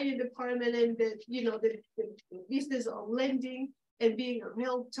designing department and the business of lending and being a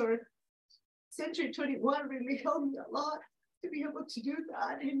realtor. Century 21 really helped me a lot to be able to do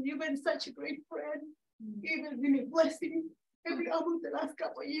that. And you've been such a great friend. You've been a blessing every almost the last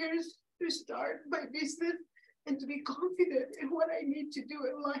couple of years to start my business and to be confident in what I need to do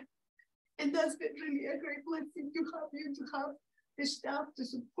in life. And that's been really a great blessing to have you, to have the staff to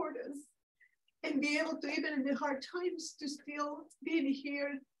support us and be able to, even in the hard times, to still be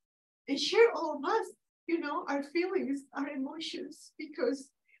here and share all of us, you know, our feelings, our emotions, because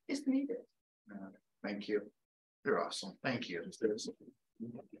it's needed. Thank you. You're awesome. Thank you.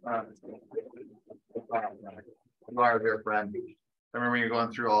 Our dear friend. I remember when you're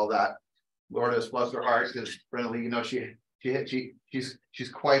going through all that. Lord has blessed her heart because Brenda Lee, you know, she's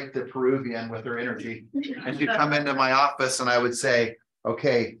quite the Peruvian with her energy. And she'd come into my office and I would say,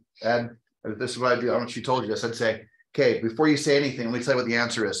 okay, and this is what I do. I don't know if she told you this. I'd say, okay, before you say anything, let me tell you what the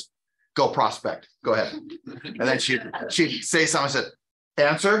answer is. Go prospect. Go ahead. And then she'd say something. I said,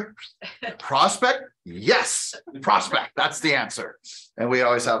 answer, prospect. Yes, prospect. That's the answer. And we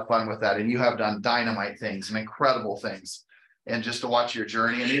always have fun with that. And you have done dynamite things and incredible things. And just to watch your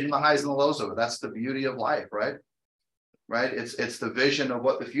journey and even the highs and the lows of it. That's the beauty of life, right? Right. It's the vision of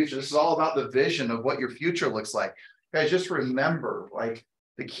what the future. This is all about the vision of what your future looks like. Guys, just remember, like,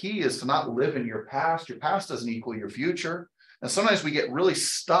 the key is to not live in your past. Your past doesn't equal your future. And sometimes we get really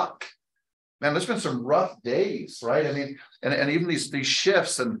stuck. Man, there's been some rough days, right? I mean, and even these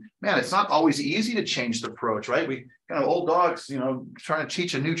shifts, and man, it's not always easy to change the approach, right? We kind of old dogs, you know, trying to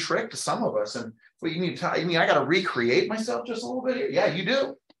teach a new trick to some of us. And well, you need to, I mean, I got to recreate myself just a little bit here. Yeah, you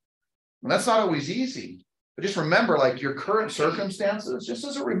do. And that's not always easy. But just remember, like, your current circumstances, just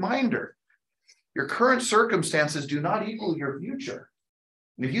as a reminder, your current circumstances do not equal your future.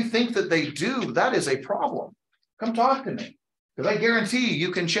 And if you think that they do, that is a problem. Come talk to me, because I guarantee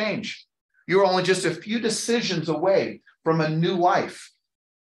you can change. You're only just a few decisions away from a new life.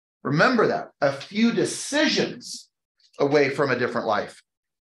 Remember that, a few decisions away from a different life.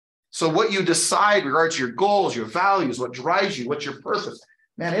 So what you decide regards to your goals, your values, what drives you, what's your purpose,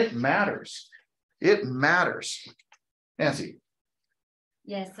 man, it matters. It matters. Nancy.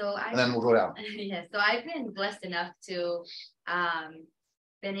 Yeah, so and then we'll go down. Yeah, so I've been blessed enough to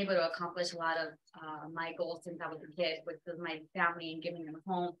been able to accomplish a lot of my goals since I was a kid with my family and giving them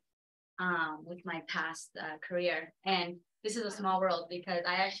a home with my past career. And this is a small world because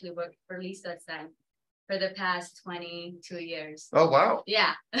I actually worked for Lisa Sen for the past 22 years. Oh, wow.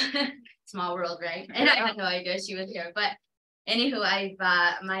 Yeah. Small world, right? And I had no idea she was here. But anywho,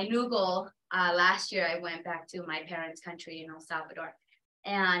 my new goal last year, I went back to my parents' country, you know, Salvador.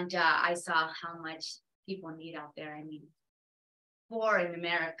 And I saw how much people need out there. I mean, poor in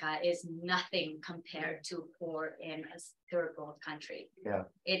America is nothing compared to poor in a third world country. Yeah.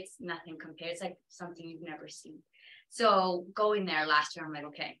 It's nothing compared. It's like something you've never seen. So going there last year, I'm like,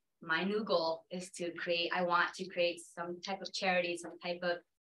 okay, my new goal is to I want to create some type of charity, some type of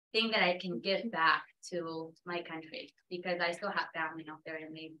thing that I can give back to my country, because I still have family out there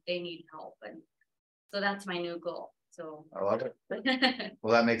and they need help. And so that's my new goal. So I love it.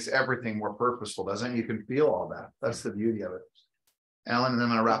 Well, that makes everything more purposeful, doesn't it? You can feel all that. That's the beauty of it. Alan, and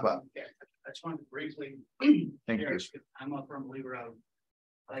then I'll wrap up. Yeah, I just wanted to briefly. Thank you. I'm a firm believer of,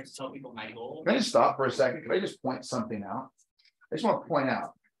 I like to tell people my goal. Can I just stop for a second? Can I just point something out? I just want to point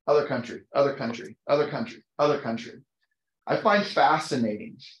out other country, other country, other country, other country. I find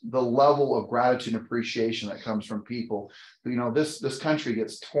fascinating the level of gratitude and appreciation that comes from people who, you know, this country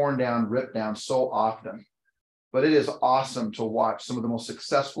gets torn down, ripped down so often. But it is awesome to watch some of the most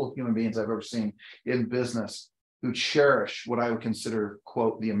successful human beings I've ever seen in business who cherish what I would consider,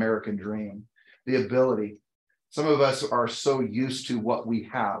 quote, the American dream, the ability. Some of us are so used to what we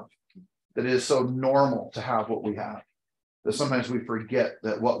have that it is so normal to have what we have that sometimes we forget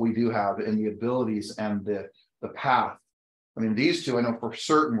that what we do have and the abilities and the path. I mean, these two, I know for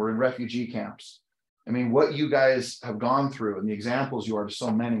certain, were in refugee camps. I mean, what you guys have gone through and the examples you are to so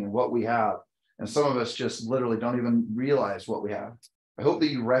many and what we have. And some of us just literally don't even realize what we have. I hope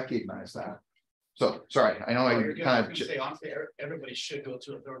that you recognize that. So, sorry, I know I kind of say honestly, everybody should go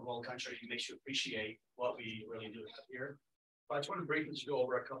to a third world country. It makes you appreciate what we really do have here. But I just want to briefly go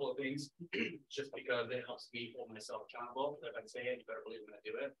over a couple of things, just because it helps me hold myself accountable. If I say it, you better believe I'm going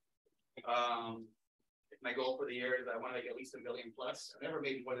to do it. My goal for the year is I want to make at least $1 million plus. I've never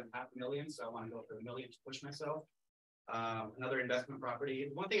made more than $500,000, so I want to go for $1 million to push myself. Another investment property.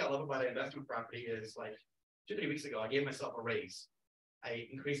 One thing I love about an investment property is, like 2-3 weeks ago, I gave myself a raise. I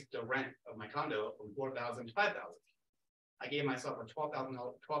increased the rent of my condo from $4,000 to $5,000. I gave myself a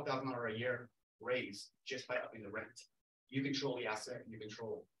 $12,000 a year raise just by upping the rent. You control the asset, you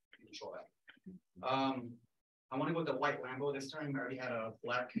control that. I want to go with the white Lambo this time. I already had a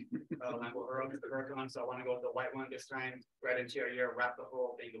black Lambo Huracan, so I want to go with the white one this time. Red interior, wrap the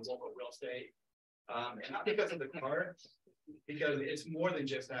whole thing, the local real estate. And not because of the car, because it's more than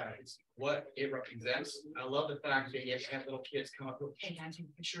just that. It's what it represents. I love the fact that you have little kids come up with, hey, can I take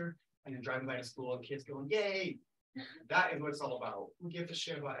a picture? And then driving by to school and kids going, yay. That is what it's all about. Who gives a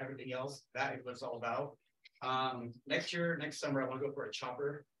shit about everything else? That is what it's all about. Next summer, I want to go for a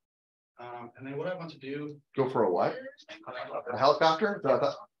chopper. And then what I want to do. Go for a what? A helicopter?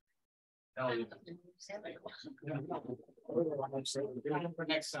 For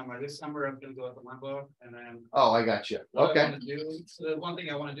next summer. This summer I'm gonna go with the Lambo and then. Oh, I got you. Okay. So the one thing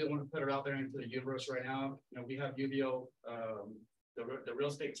I want to do, I want to put it out there into the universe right now. You know, we have UVO, the real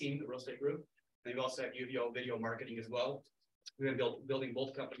estate team, the real estate group. And we also have UVO video marketing as well. We're gonna building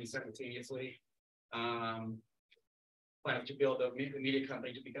both companies simultaneously. Plan to build a media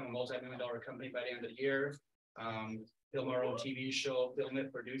company to become a multi-million-dollar company by the end of the year. Film our own TV show, film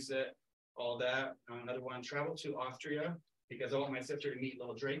it, produce it, all that. Another one, travel to Austria because I want my sister to meet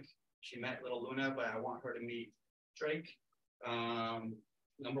little Drake. She met little Luna, but I want her to meet Drake.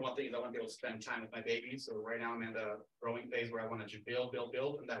 Number one thing is I want to be able to spend time with my baby. So right now I'm in the growing phase where I want to build,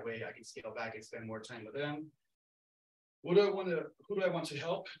 and that way I can scale back and spend more time with them. Who do I want to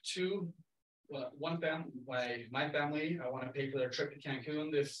help? One family, my family, I want to pay for their trip to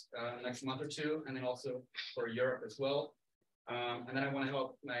Cancun this next month or two, and then also for Europe as well. And then I want to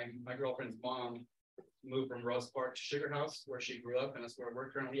help my girlfriend's mom move from Rose Park to Sugar House, where she grew up, and that's where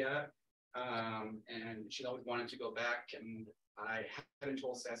we're currently at. And she always wanted to go back, and I haven't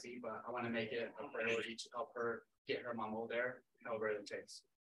told Ceci, but I want to make it a priority to help her get her mom over there, however it takes.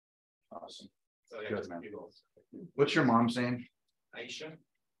 Awesome. So yeah, good, that's my man. goals. What's your mom's name? Aisha.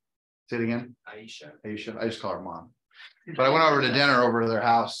 Say it again. Aisha. Aisha. I just call her mom. But I went over to dinner over to their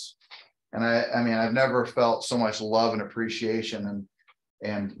house, and I mean, I've never felt so much love and appreciation,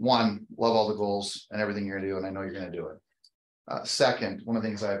 and one, love all the goals and everything you're gonna do, and I know you're gonna do it. Second, one of the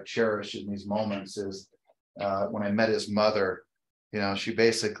things I've cherished in these moments is when I met his mother. You know, she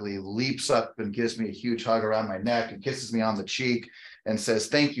basically leaps up and gives me a huge hug around my neck and kisses me on the cheek and says,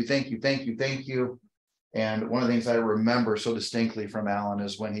 "Thank you, thank you, thank you, thank you." And one of the things I remember so distinctly from Alan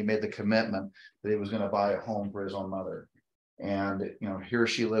is when he made the commitment that he was going to buy a home for his own mother. And, you know, here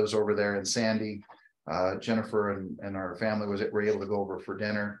she lives over there in Sandy. Jennifer and our family were able to go over for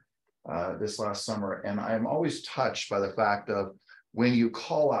dinner this last summer. And I'm always touched by the fact of when you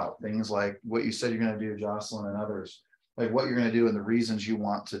call out things like what you said you're going to do, Jocelyn and others, like what you're going to do and the reasons you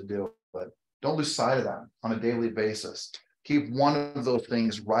want to do it. Don't lose sight of that on a daily basis. Keep one of those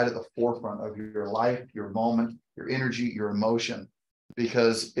things right at the forefront of your life, your moment, your energy, your emotion,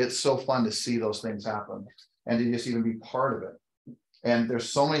 because it's so fun to see those things happen and to just even be part of it. And there's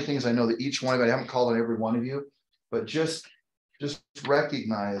so many things I know that each one of you, I haven't called on every one of you, but just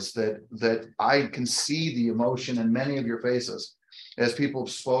recognize that I can see the emotion in many of your faces as people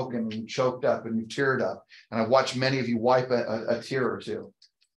have spoken and choked up and you've teared up. And I've watched many of you wipe a tear or two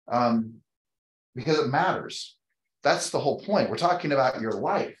because it matters. That's the whole point. We're talking about your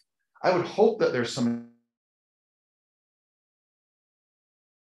life. I would hope that there's some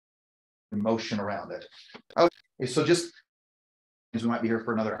emotion around it. So just, we might be here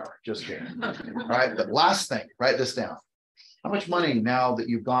for another hour. Just kidding. All right. The last thing, write this down. How much money, now that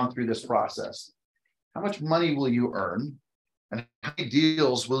you've gone through this process, how much money will you earn? And how many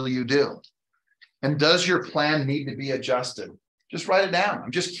deals will you do? And does your plan need to be adjusted? Just write it down. I'm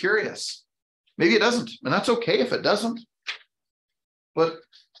just curious. Maybe it doesn't, and that's okay if it doesn't. But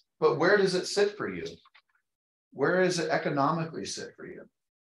where does it sit for you? Where does it economically sit for you?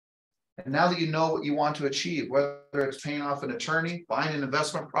 And now that you know what you want to achieve, whether it's paying off an attorney, buying an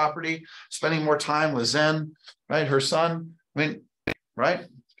investment property, spending more time with Zen, right? Her son, I mean, right?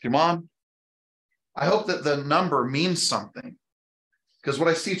 Your mom. I hope that the number means something. Because what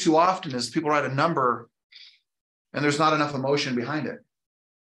I see too often is people write a number and there's not enough emotion behind it.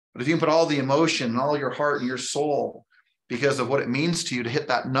 But if you can put all the emotion and all your heart and your soul because of what it means to you to hit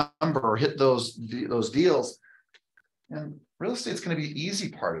that number or hit those deals, and real estate's going to be the easy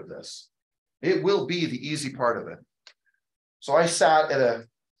part of this. It will be the easy part of it. So I sat at a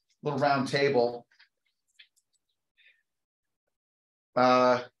little round table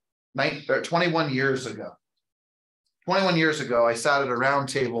 21 years ago. 21 years ago, I sat at a round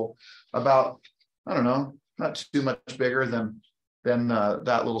table about, I don't know, not too much bigger than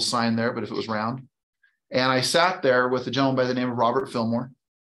that little sign there, but if it was round. And I sat there with a gentleman by the name of Robert Fillmore.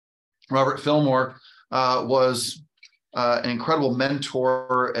 Robert Fillmore was an incredible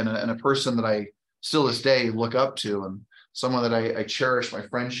mentor and a person that I still this day look up to. And someone that I cherish my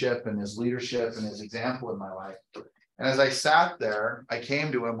friendship and his leadership and his example in my life. And as I sat there, I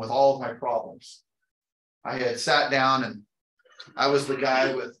came to him with all of my problems. I had sat down and I was the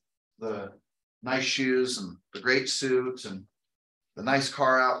guy with the nice shoes and the great suit and the nice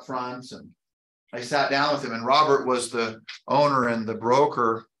car out front. And I sat down with him, and Robert was the owner and the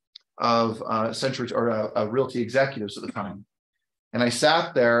broker of Century or Realty Executives at the time. And I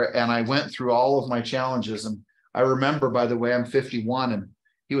sat there and I went through all of my challenges. And I remember, by the way, I'm 51 and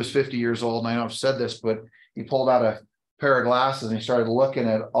he was 50 years old. And I know I've said this, but he pulled out a pair of glasses and he started looking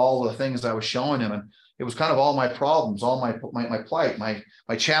at all the things I was showing him. And it was kind of all my problems, all my plight,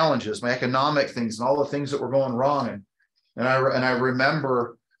 my challenges, my economic things, and all the things that were going wrong. And I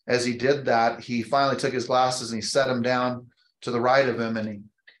remember as he did that, he finally took his glasses and he set them down to the right of him and he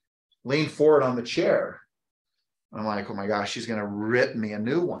leaned forward on the chair. I'm like, oh my gosh, he's going to rip me a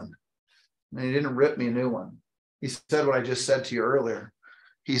new one. And he didn't rip me a new one. He said what I just said to you earlier.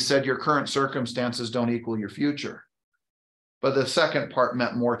 He said, your current circumstances don't equal your future. But the second part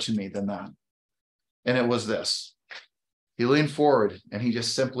meant more to me than that. And it was this. He leaned forward and he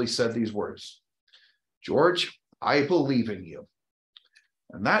just simply said these words, George, I believe in you.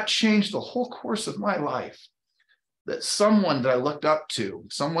 And that changed the whole course of my life. That someone that I looked up to,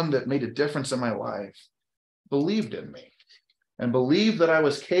 someone that made a difference in my life, believed in me and believed that I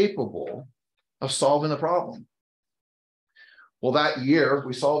was capable of solving the problem. Well, that year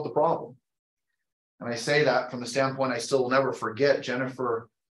we solved the problem. And I say that from the standpoint I still will never forget. Jennifer,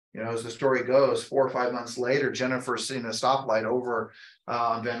 as the story goes, 4 or 5 months later, Jennifer's sitting at a stoplight over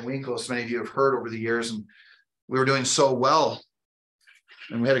on Van Winkle, as many of you have heard over the years, and we were doing so well.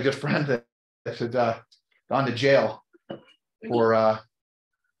 And we had a good friend that had gone to jail for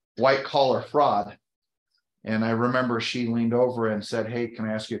white collar fraud. And I remember she leaned over and said, hey, can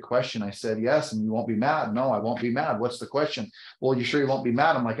I ask you a question? I said, yes. And you won't be mad? No, I won't be mad. What's the question? Well, you sure you won't be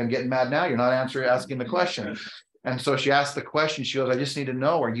mad? I'm like, I'm getting mad now. You're not asking the question. And so she asked the question. She goes, I just need to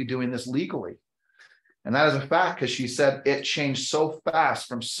know, are you doing this legally? And that is a fact, because she said it changed so fast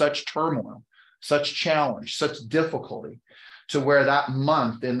from such turmoil, such challenge, such difficulty, to where that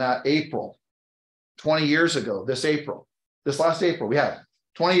month in that April, 20 years ago, this last April we had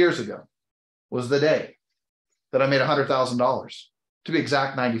 20 years ago was the day that I made $100,000, to be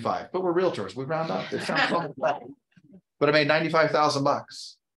exact, 95. But we're realtors, we round up. It sounds so bad. But I made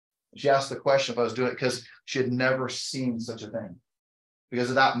 $95,000. She asked the question if I was doing it because she had never seen such a thing. Because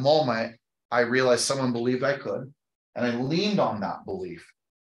at that moment, I realized someone believed I could, and I leaned on that belief.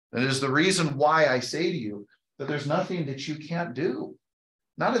 And it is the reason why I say to you that there's nothing that you can't do,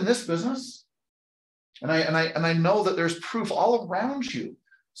 not in this business. And I know that there's proof all around you.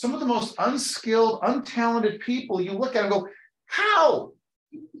 Some of the most unskilled, untalented people, you look at and go, how?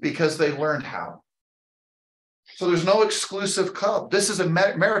 Because they learned how. So there's no exclusive club. This is a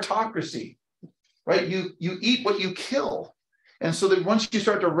meritocracy, right? You eat what you kill. And so that once you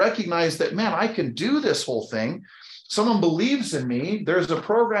start to recognize that, man, I can do this whole thing. Someone believes in me. There's a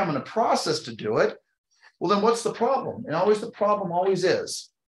program and a process to do it. Well, then what's the problem? And always the problem always is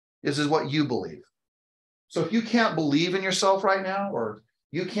what you believe. So if you can't believe in yourself right now, or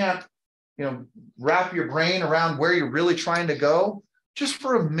you can't, wrap your brain around where you're really trying to go, just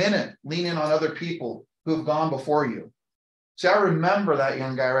for a minute, lean in on other people who have gone before you. See, I remember that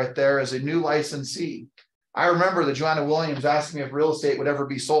young guy right there as a new licensee. I remember that Joanna Williams asked me if real estate would ever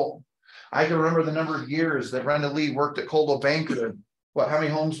be sold. I can remember the number of years that Brenda Lee worked at Coldwell Banker. How many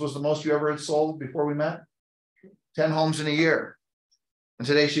homes was the most you ever had sold before we met? 10 homes in a year. And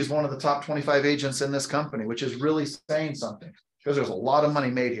today she's one of the top 25 agents in this company, which is really saying something, because there's a lot of money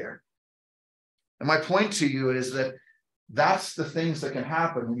made here. And my point to you is that that's the things that can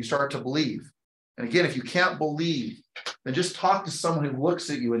happen when you start to believe. And again, if you can't believe, then just talk to someone who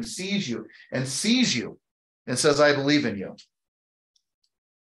looks at you and sees you and says, I believe in you.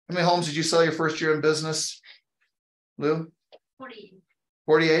 How many homes did you sell your first year in business, Lou?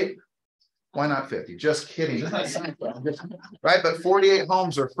 48? Why not 50? Just kidding. Right? But 48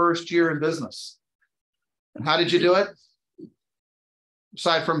 homes are first year in business. And how did you do it?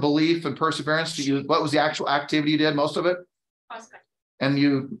 Aside from belief and perseverance, what was the actual activity you did? Most of it? Prospect. And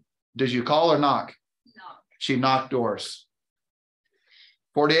did you call or knock? No. She knocked doors.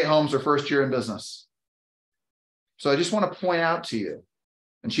 48 homes are first year in business. So I just want to point out to you,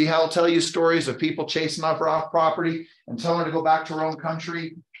 and she'll tell you stories of people chasing off property and telling her to go back to her own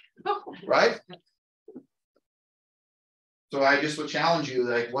country, right? So I just would challenge you,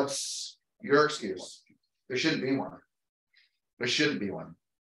 like, what's your excuse? There shouldn't be one. There shouldn't be one.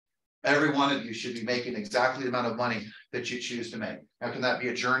 Every one of you should be making exactly the amount of money that you choose to make. How can that be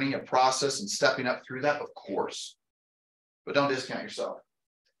a journey, a process, and stepping up through that? Of course. but don't discount yourself.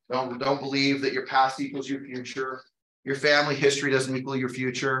 Don't believe that your past equals your future. Your family history doesn't equal your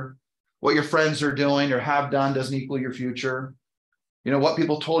future. What your friends are doing or have done doesn't equal your future. You know, what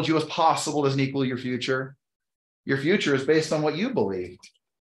people told you was possible doesn't equal your future. Your future is based on what you believe.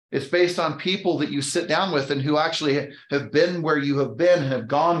 It's based on people that you sit down with and who actually have been where you have been and have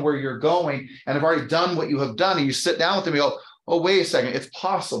gone where you're going and have already done what you have done. And you sit down with them and you go, oh, wait a second, it's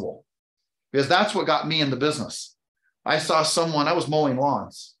possible. Because that's what got me in the business. I saw someone, I was mowing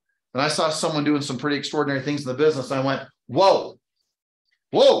lawns, and I saw someone doing some pretty extraordinary things in the business. And I went, whoa,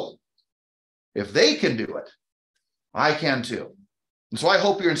 whoa, if they can do it, I can too. And so I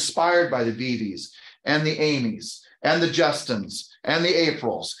hope you're inspired by the Vivis and the Amy's and the Justins and the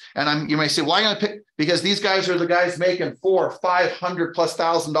Aprils. And you may say, why not pick? Because these guys are the guys making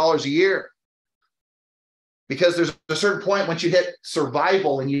 $400,000+ a year. Because there's a certain point once you hit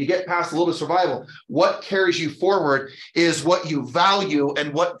survival and you get past a little bit of survival, what carries you forward is what you value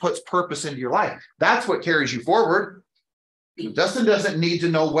and what puts purpose into your life. That's what carries you forward. Justin doesn't need to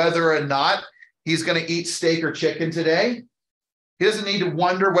know whether or not he's going to eat steak or chicken today. He doesn't need to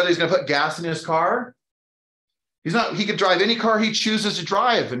wonder whether he's going to put gas in his car. He could drive any car he chooses to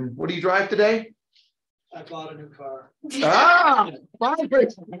drive. And what do you drive today? I bought a new car. Ah,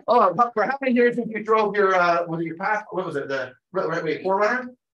 for how many years have you drove your past? What was it? The 4Runner?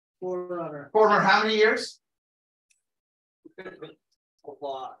 4Runner. 4Runner, how many years? A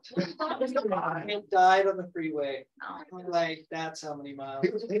lot. It died on the freeway. Like, that's how many miles.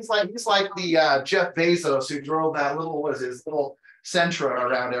 He's like the Jeff Bezos who drove that little, what is it, his little Sentra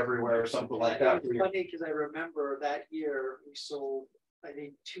around everywhere or something like that. It's funny because I remember that year we sold, I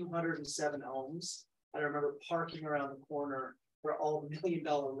think, 207 homes. I remember parking around the corner for all $1 million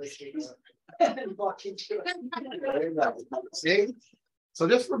listings and walking to it. See? So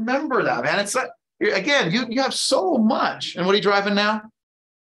just remember that, man. It's like, again, you have so much. And what are you driving now?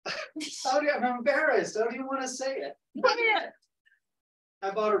 I'm embarrassed. I don't even want to say it.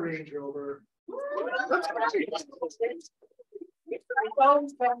 I bought a Range Rover.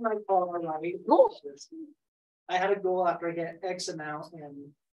 I had a goal after I get X amount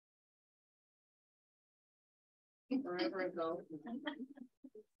and forever ago.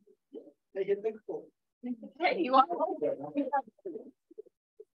 They hit the goal. Hey, you are.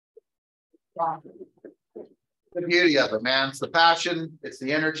 The beauty of it, man. It's the passion, it's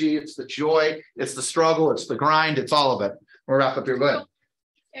the energy, it's the joy, it's the struggle, it's the grind, it's all of it. We'll wrap up here. Go ahead.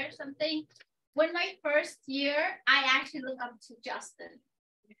 Share something. When my first year, I actually look up to Justin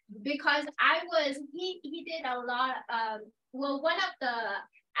because he did a lot of, one of the,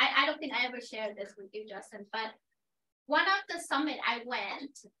 I don't think I ever shared this with you, Justin, but one of the summit I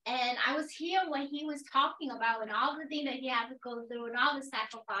went and I was here when he was talking about and all the things that he had to go through and all the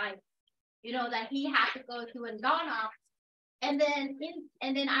sacrifice, you know, that he had to go through and Donna. And then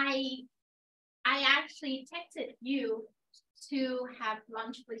I actually texted you to have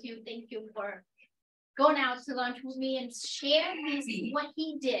lunch with you. Thank you for going out to lunch with me and share what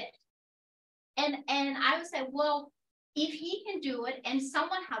he did. And I would say, well, if he can do it and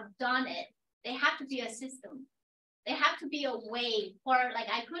someone have done it, there have to be a system. There have to be a way for, like,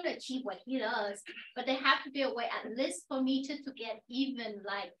 I couldn't achieve what he does, but there have to be a way at least for me to get even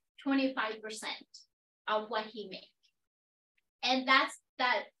like 25% of what he made. And that's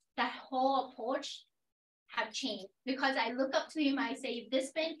that whole approach have changed because I look up to him. I say, if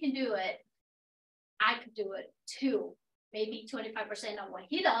this man can do it, I could do it too. Maybe 25% of what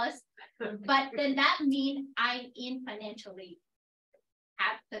he does, but then that means I'm in financially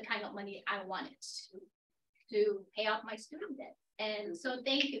have the kind of money I wanted to pay off my student debt. And so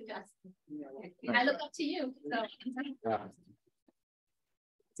thank you, Justin. I look up to you. So. Yeah.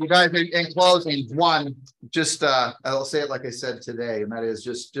 You guys, in closing, one, just I'll say it like I said today, and that is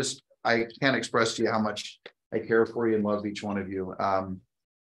just I can't express to you how much I care for you and love each one of you.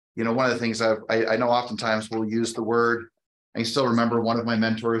 You know, one of the things I know oftentimes we'll use the word, I still remember one of my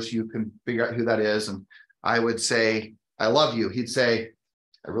mentors, you can figure out who that is. And I would say, I love you. He'd say,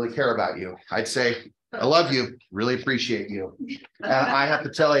 I really care about you. I'd say, I love you, really appreciate you. And I have to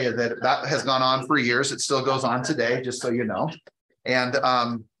tell you that has gone on for years. It still goes on today, just so you know. And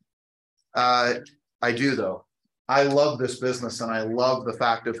I do though. I love this business and I love the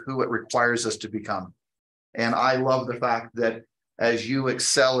fact of who it requires us to become. And I love the fact that as you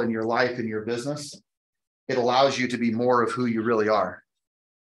excel in your life and your business, it allows you to be more of who you really are.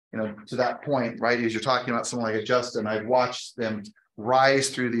 You know, to that point, right? As you're talking about someone like a Justin, I've watched them rise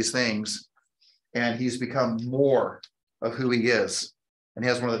through these things and he's become more of who he is. And he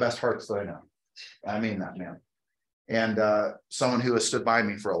has one of the best hearts that I know. I mean that, man. And someone who has stood by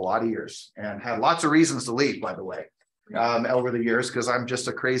me for a lot of years and had lots of reasons to leave, by the way. over the years, because I'm just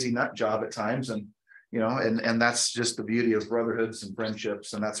a crazy nut job at times. And, you know, and that's just the beauty of brotherhoods and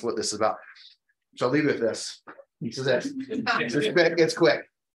friendships. And that's what this is about. So I'll leave you with this. This is it. It's quick.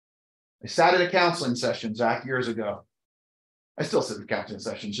 I sat in a counseling session, Zach, years ago. I still sit in counseling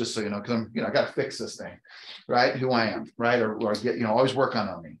sessions, just so you know, because I'm, you know, I got to fix this thing, right? Who I am, right? Or get, you know, always work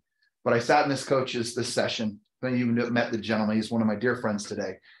on me. But I sat in this session. I even met the gentleman. He's one of my dear friends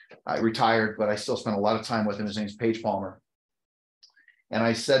today. I retired, but I still spent a lot of time with him. His name's Paige Palmer. And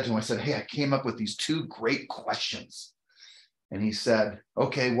I said to him, I said, hey, I came up with these 2 great questions. And he said,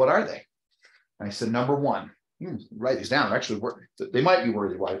 okay, what are they? And I said, number 1, write these down. Actually, they might be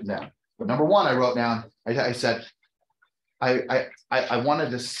worthy of writing down. But number 1, I wrote down, I said, I want to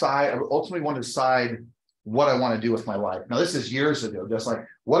decide, I ultimately want to decide what I want to do with my life. Now, this is years ago, just like,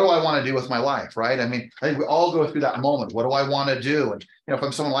 what do I want to do with my life, right? I mean, I think we all go through that moment. What do I want to do? And, you know, if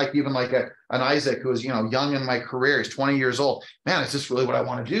I'm someone like, even like an Isaac, who is, you know, young in my career, he's 20 years old, man, is this really what I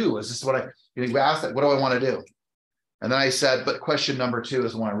want to do? Is this what you asked that, what do I want to do? And then I said, but question number 2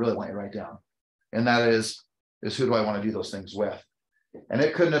 is the one I really want you to write down. And that is who do I want to do those things with? And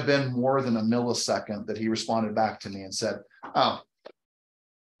it couldn't have been more than a millisecond that he responded back to me and said, oh,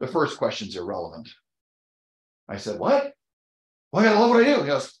 the first question's irrelevant. I said, what? Well, I gotta love what I do. He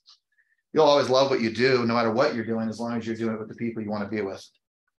goes, you'll always love what you do, no matter what you're doing, as long as you're doing it with the people you want to be with.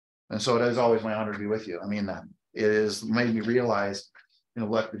 And so it is always my honor to be with you. I mean that. It has made me realize, you know,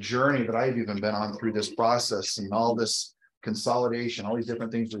 what the journey that I've even been on through this process and all this consolidation, all these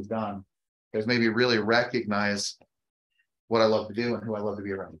different things we've done, has made me really recognize what I love to do and who I love to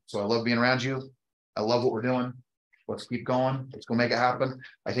be around. So I love being around you. I love what we're doing. Let's keep going. Let's go make it happen.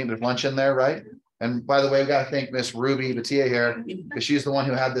 I think there's lunch in there, right? And by the way, we got to thank Miss Ruby Batia here, because she's the one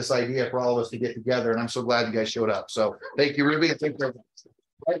who had this idea for all of us to get together. And I'm so glad you guys showed up. So thank you, Ruby. And thank you.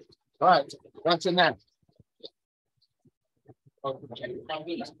 All right. Lunch in there.